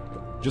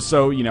 Just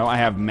so, you know, I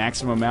have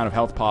maximum amount of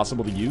health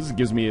possible to use. It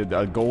gives me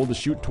a goal to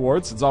shoot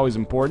towards. It's always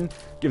important.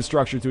 Gives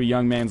structure to a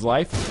young man's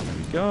life. There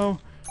we go.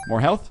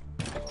 More health.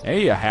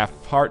 Hey, a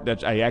half heart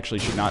that I actually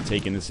should not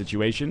take in this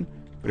situation.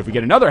 But if we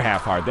get another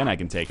half heart, then I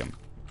can take him.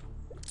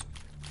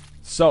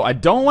 So, I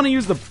don't want to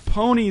use the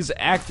pony's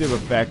active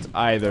effect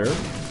either.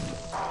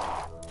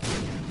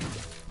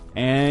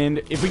 And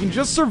if we can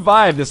just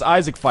survive this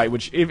Isaac fight,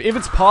 which, if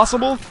it's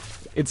possible,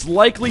 it's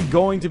likely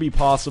going to be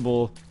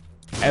possible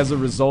as a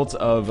result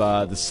of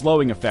the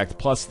slowing effect,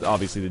 plus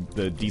obviously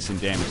the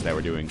decent damage that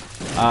we're doing.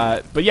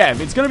 But yeah,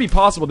 if it's going to be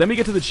possible, then we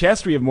get to the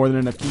chest. We have more than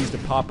enough keys to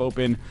pop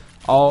open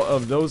all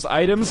of those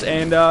items.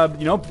 And,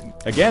 you know,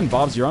 again,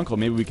 Bob's your uncle.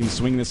 Maybe we can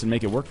swing this and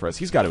make it work for us.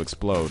 He's got to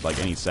explode like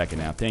any second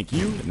now. Thank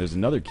you. And there's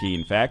another key,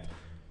 in fact.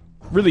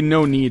 Really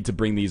no need to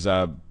bring these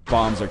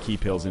bombs or key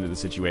pills into the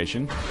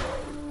situation.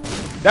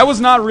 That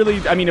was not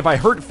really... I mean, if I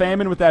hurt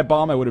Famine with that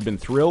bomb, I would have been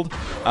thrilled.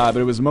 But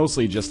it was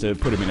mostly just to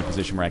put him in a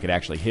position where I could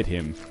actually hit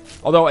him.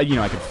 Although, you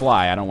know, I could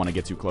fly. I don't want to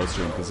get too close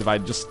to him, because if I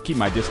just keep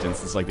my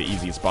distance, it's like the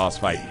easiest boss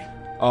fight.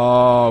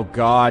 Oh,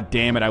 god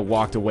damn it. I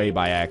walked away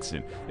by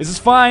accident. Is this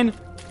fine?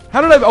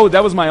 How did I... Oh,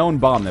 that was my own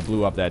bomb that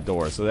blew up that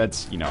door. So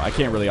that's, you know, I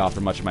can't really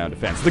offer much of my own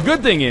defense. The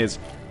good thing is,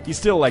 he's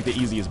still like the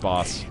easiest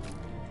boss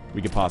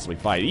we could possibly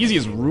fight. The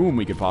easiest room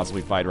we could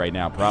possibly fight right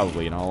now,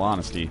 probably, in all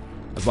honesty.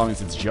 As long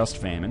as it's just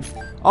Famine.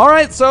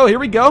 Alright, so here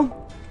we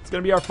go. It's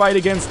going to be our fight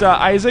against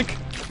Isaac.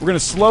 We're going to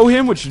slow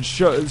him, which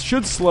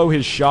should slow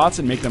his shots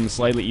and make them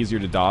slightly easier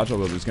to dodge,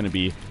 although there's going to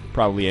be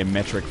probably a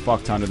metric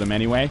fuck ton of them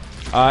anyway.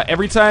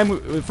 First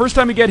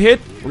time we get hit,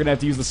 we're going to have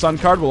to use the Sun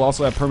card. We'll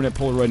also have permanent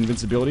Polaroid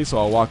invincibility, so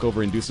I'll walk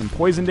over and do some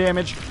poison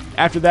damage.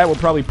 After that, we'll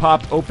probably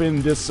pop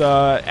open this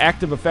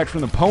active effect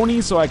from the pony,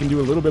 so I can do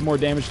a little bit more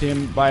damage to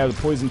him via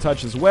the poison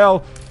touch as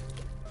well.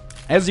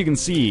 As you can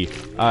see,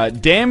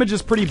 damage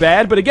is pretty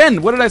bad, but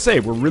again, what did I say?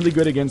 We're really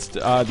good against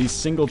these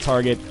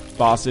single-target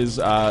bosses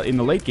in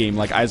the late game,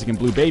 like Isaac and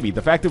Blue Baby.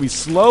 The fact that we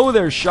slow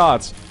their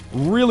shots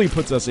really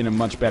puts us in a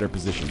much better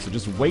position. So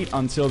just wait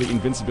until the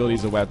invincibility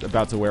is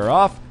about to wear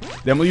off.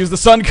 Then we'll use the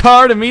Sun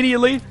card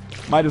immediately.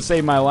 Might have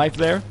saved my life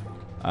there.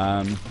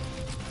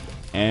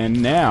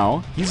 And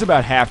now, he's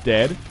about half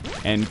dead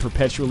and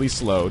perpetually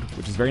slowed,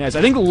 which is very nice.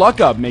 I think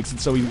Luck Up makes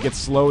it so he gets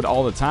slowed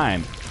all the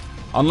time.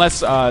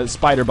 Unless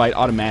Spider Bite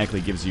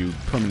automatically gives you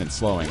permanent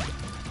slowing.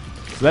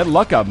 So that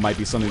Luck Up might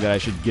be something that I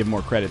should give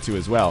more credit to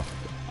as well.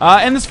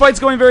 And this fight's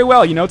going very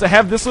well. You know, to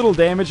have this little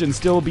damage and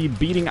still be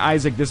beating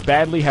Isaac this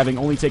badly, having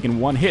only taken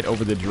one hit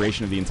over the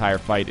duration of the entire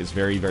fight, is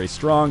very, very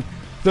strong.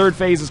 Third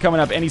phase is coming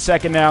up any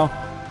second now.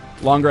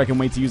 Longer I can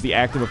wait to use the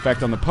active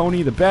effect on the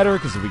pony, the better,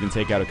 because if we can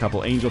take out a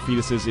couple angel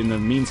fetuses in the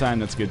meantime,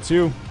 that's good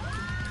too.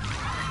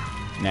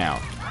 Now,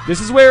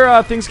 this is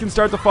where things can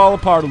start to fall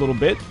apart a little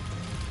bit.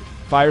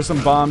 Fire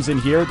some bombs in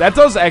here. That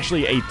does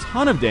actually a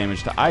ton of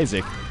damage to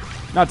Isaac.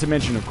 Not to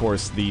mention, of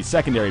course, the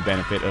secondary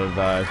benefit of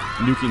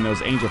nuking those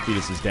angel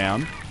fetuses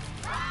down.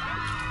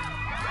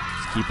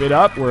 Just keep it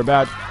up. We're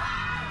about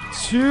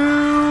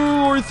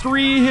 2 or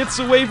 3 hits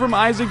away from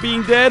Isaac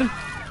being dead.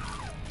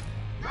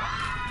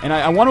 And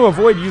I want to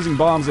avoid using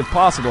bombs if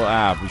possible.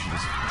 We should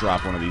just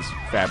drop one of these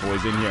fat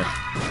boys in here.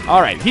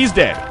 Alright, he's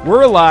dead.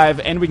 We're alive,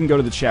 and we can go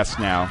to the chest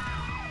now.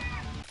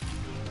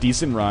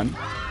 Decent run.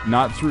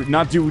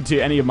 Not due to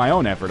any of my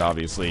own effort,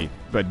 obviously,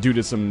 but due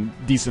to some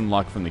decent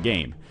luck from the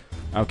game.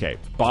 Okay,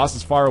 boss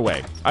is far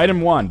away.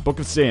 Item 1, Book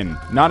of Sin.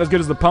 Not as good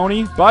as the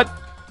pony, but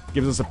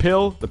gives us a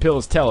pill. The pill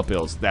is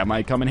telepills. That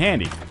might come in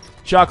handy.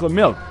 Chocolate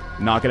milk.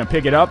 Not gonna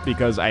pick it up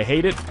because I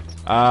hate it.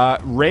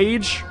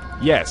 Rage.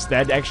 Yes,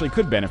 that actually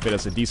could benefit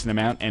us a decent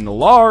amount. And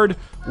lard,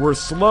 we're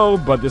slow,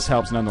 but this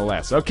helps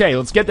nonetheless. Okay,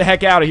 let's get the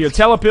heck out of here.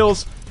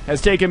 Telepills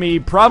has taken me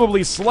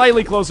probably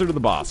slightly closer to the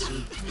boss.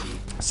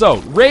 So,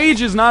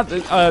 rage is not,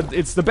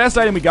 it's the best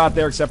item we got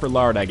there, except for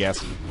lard, I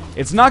guess.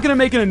 It's not going to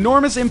make an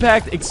enormous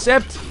impact,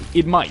 except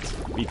it might,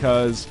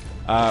 because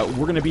we're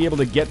going to be able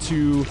to get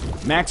to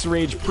max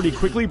rage pretty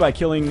quickly by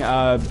killing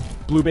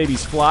Blue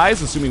Baby's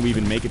flies, assuming we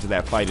even make it to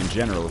that fight in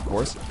general, of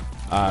course.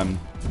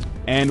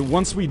 And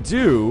once we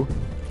do,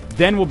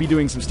 then we'll be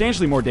doing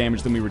substantially more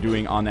damage than we were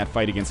doing on that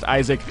fight against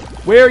Isaac,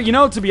 where, you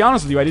know, to be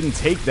honest with you, I didn't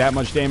take that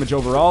much damage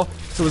overall.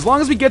 So as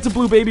long as we get to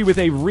Blue Baby with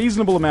a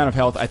reasonable amount of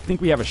health, I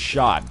think we have a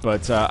shot.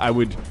 But I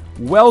would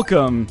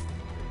welcome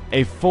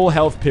a full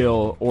health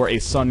pill or a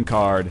sun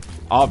card,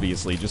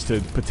 obviously, just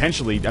to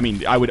potentially, I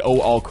mean, I would owe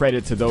all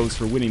credit to those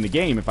for winning the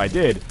game if I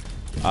did.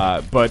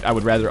 But I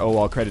would rather owe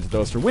all credit to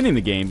those for winning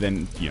the game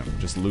than, you know,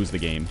 just lose the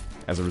game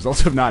as a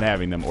result of not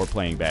having them or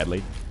playing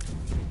badly.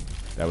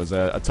 That was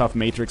a tough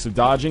matrix of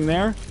dodging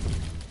there.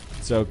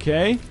 It's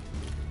okay.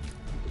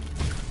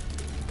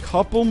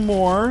 Couple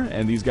more,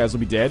 and these guys will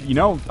be dead. You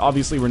know,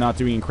 obviously we're not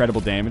doing incredible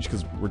damage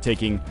because we're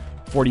taking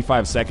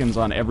 45 seconds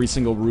on every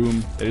single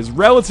room. That is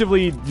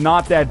relatively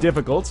not that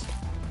difficult.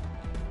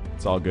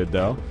 It's all good,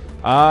 though.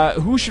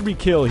 Who should we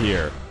kill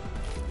here?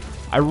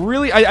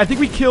 I think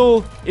we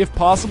kill, if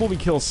possible, we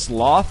kill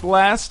Sloth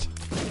last.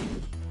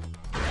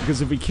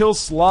 Because if we kill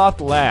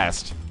Sloth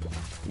last,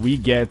 we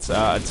get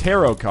a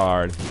tarot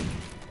card.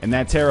 And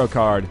that tarot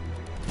card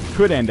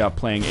could end up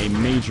playing a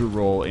major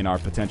role in our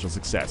potential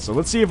success. So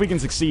let's see if we can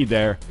succeed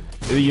there.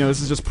 You know,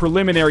 this is just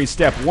preliminary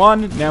step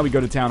 1. Now we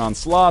go to town on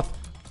Sloth.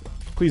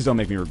 Please don't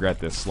make me regret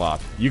this,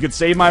 Sloth. You could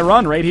save my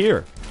run right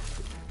here.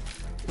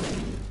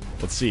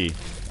 Let's see.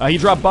 He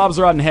dropped Bob's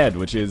Rotten Head,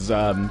 which is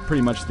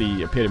pretty much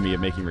the epitome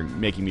of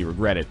making me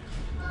regret it.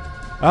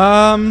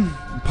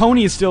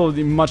 Pony is still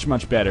much,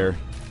 much better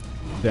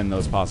than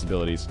those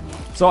possibilities.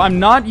 So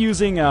I'm not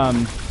using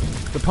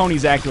the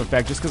Pony's active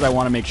effect just because I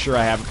want to make sure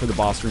I have it for the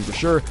boss room for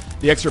sure.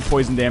 The extra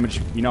poison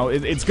damage, you know,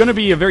 it's going to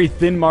be a very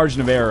thin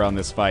margin of error on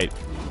this fight.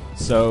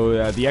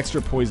 So the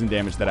extra poison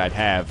damage that I'd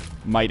have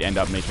might end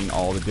up making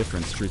all the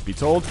difference, truth be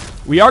told.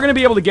 We are going to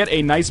be able to get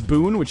a nice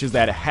boon, which is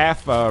that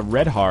half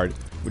red heart,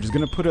 which is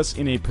going to put us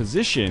in a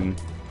position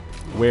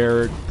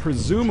where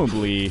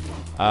presumably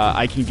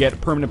I can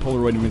get permanent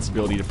Polaroid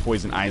invincibility to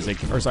poison Isaac,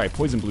 or sorry,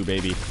 poison Blue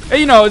Baby.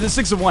 You know, the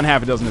 6 of one,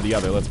 half a dozen of the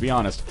other, let's be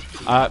honest.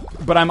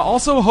 But I'm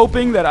also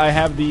hoping that I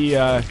have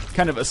the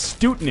kind of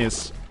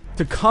astuteness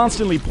to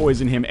constantly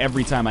poison him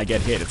every time I get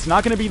hit. It's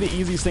not going to be the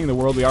easiest thing in the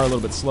world. We are a little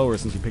bit slower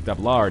since we picked up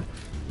Lard,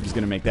 which is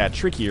going to make that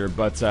trickier,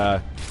 but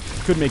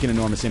could make an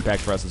enormous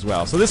impact for us as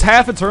well. So this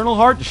half Eternal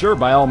Heart, sure,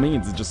 by all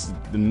means, it's just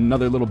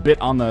another little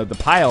bit on the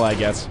pile, I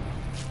guess.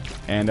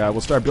 And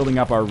we'll start building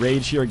up our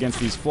rage here against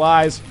these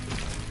flies.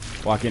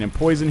 Walk in and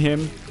poison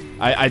him.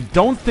 I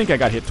don't think I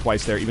got hit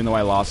twice there, even though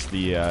I lost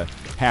the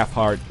half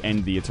heart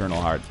and the Eternal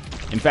Heart.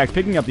 In fact,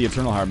 picking up the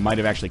Eternal Heart might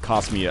have actually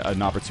cost me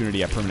an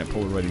opportunity at permanent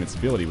Polaroid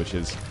invincibility, which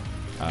is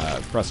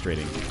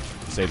frustrating,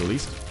 to say the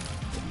least.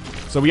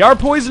 So we are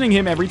poisoning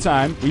him every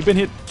time. We've been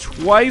hit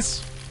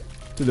twice,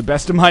 to the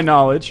best of my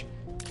knowledge.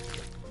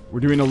 We're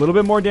doing a little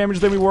bit more damage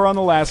than we were on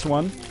the last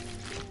one.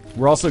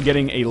 We're also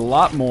getting a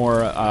lot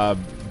more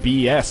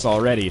BS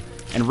already.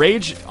 And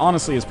Rage,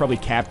 honestly, is probably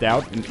capped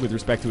out with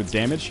respect to its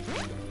damage.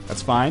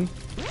 That's fine.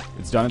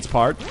 It's done its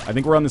part. I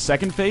think we're on the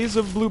second phase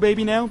of Blue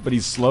Baby now, but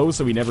he's slow,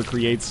 so he never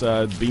creates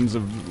beams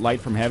of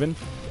light from heaven.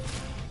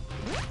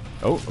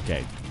 Oh,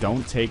 okay.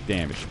 Don't take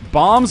damage.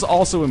 Bombs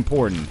also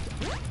important,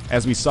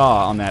 as we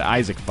saw on that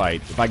Isaac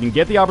fight. If I can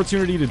get the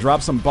opportunity to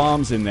drop some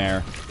bombs in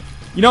there.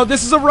 You know,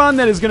 this is a run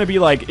that is going to be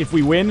like, if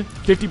we win,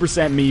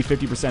 50% me,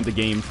 50% the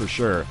game for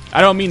sure.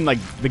 I don't mean like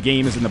the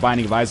game is in the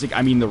Binding of Isaac.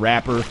 I mean the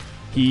rapper.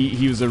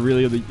 He was a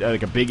really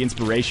like a big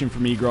inspiration for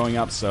me growing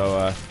up,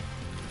 so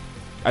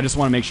I just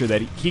want to make sure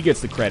that he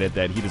gets the credit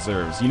that he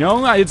deserves. You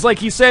know, it's like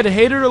he said,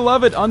 hate it or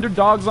love it,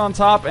 underdogs on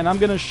top, and I'm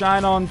going to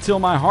shine on till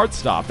my heart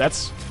stop. I'm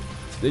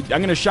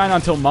going to shine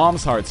on till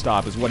mom's heart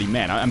stop is what he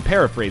meant. I'm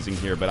paraphrasing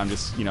here, but I'm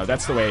just, you know,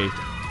 that's the way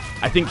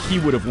I think he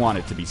would have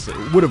wanted to be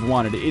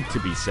wanted it to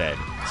be said.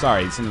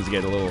 Sorry, sometimes I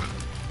get a little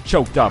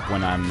choked up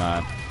when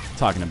I'm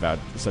talking about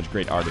such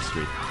great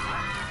artistry.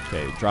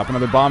 Okay, drop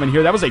another bomb in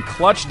here. That was a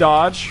clutch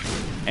dodge.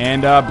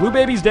 And Blue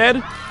Baby's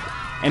dead.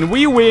 And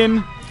we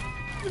win.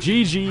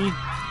 GG.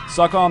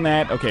 Suck on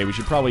that. Okay, we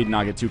should probably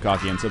not get too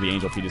cocky until the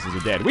angel fetuses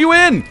are dead. We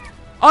win!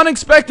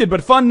 Unexpected,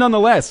 but fun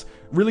nonetheless.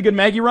 Really good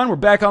Maggie run. We're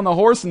back on the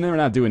horse, and then we're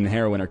not doing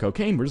heroin or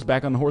cocaine. We're just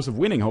back on the horse of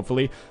winning,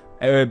 hopefully.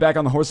 Back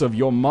on the horse of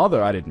your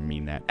mother. I didn't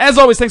mean that. As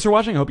always, thanks for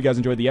watching. I hope you guys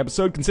enjoyed the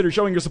episode. Consider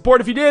showing your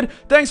support if you did.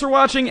 Thanks for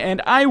watching,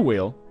 and I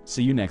will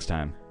see you next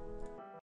time.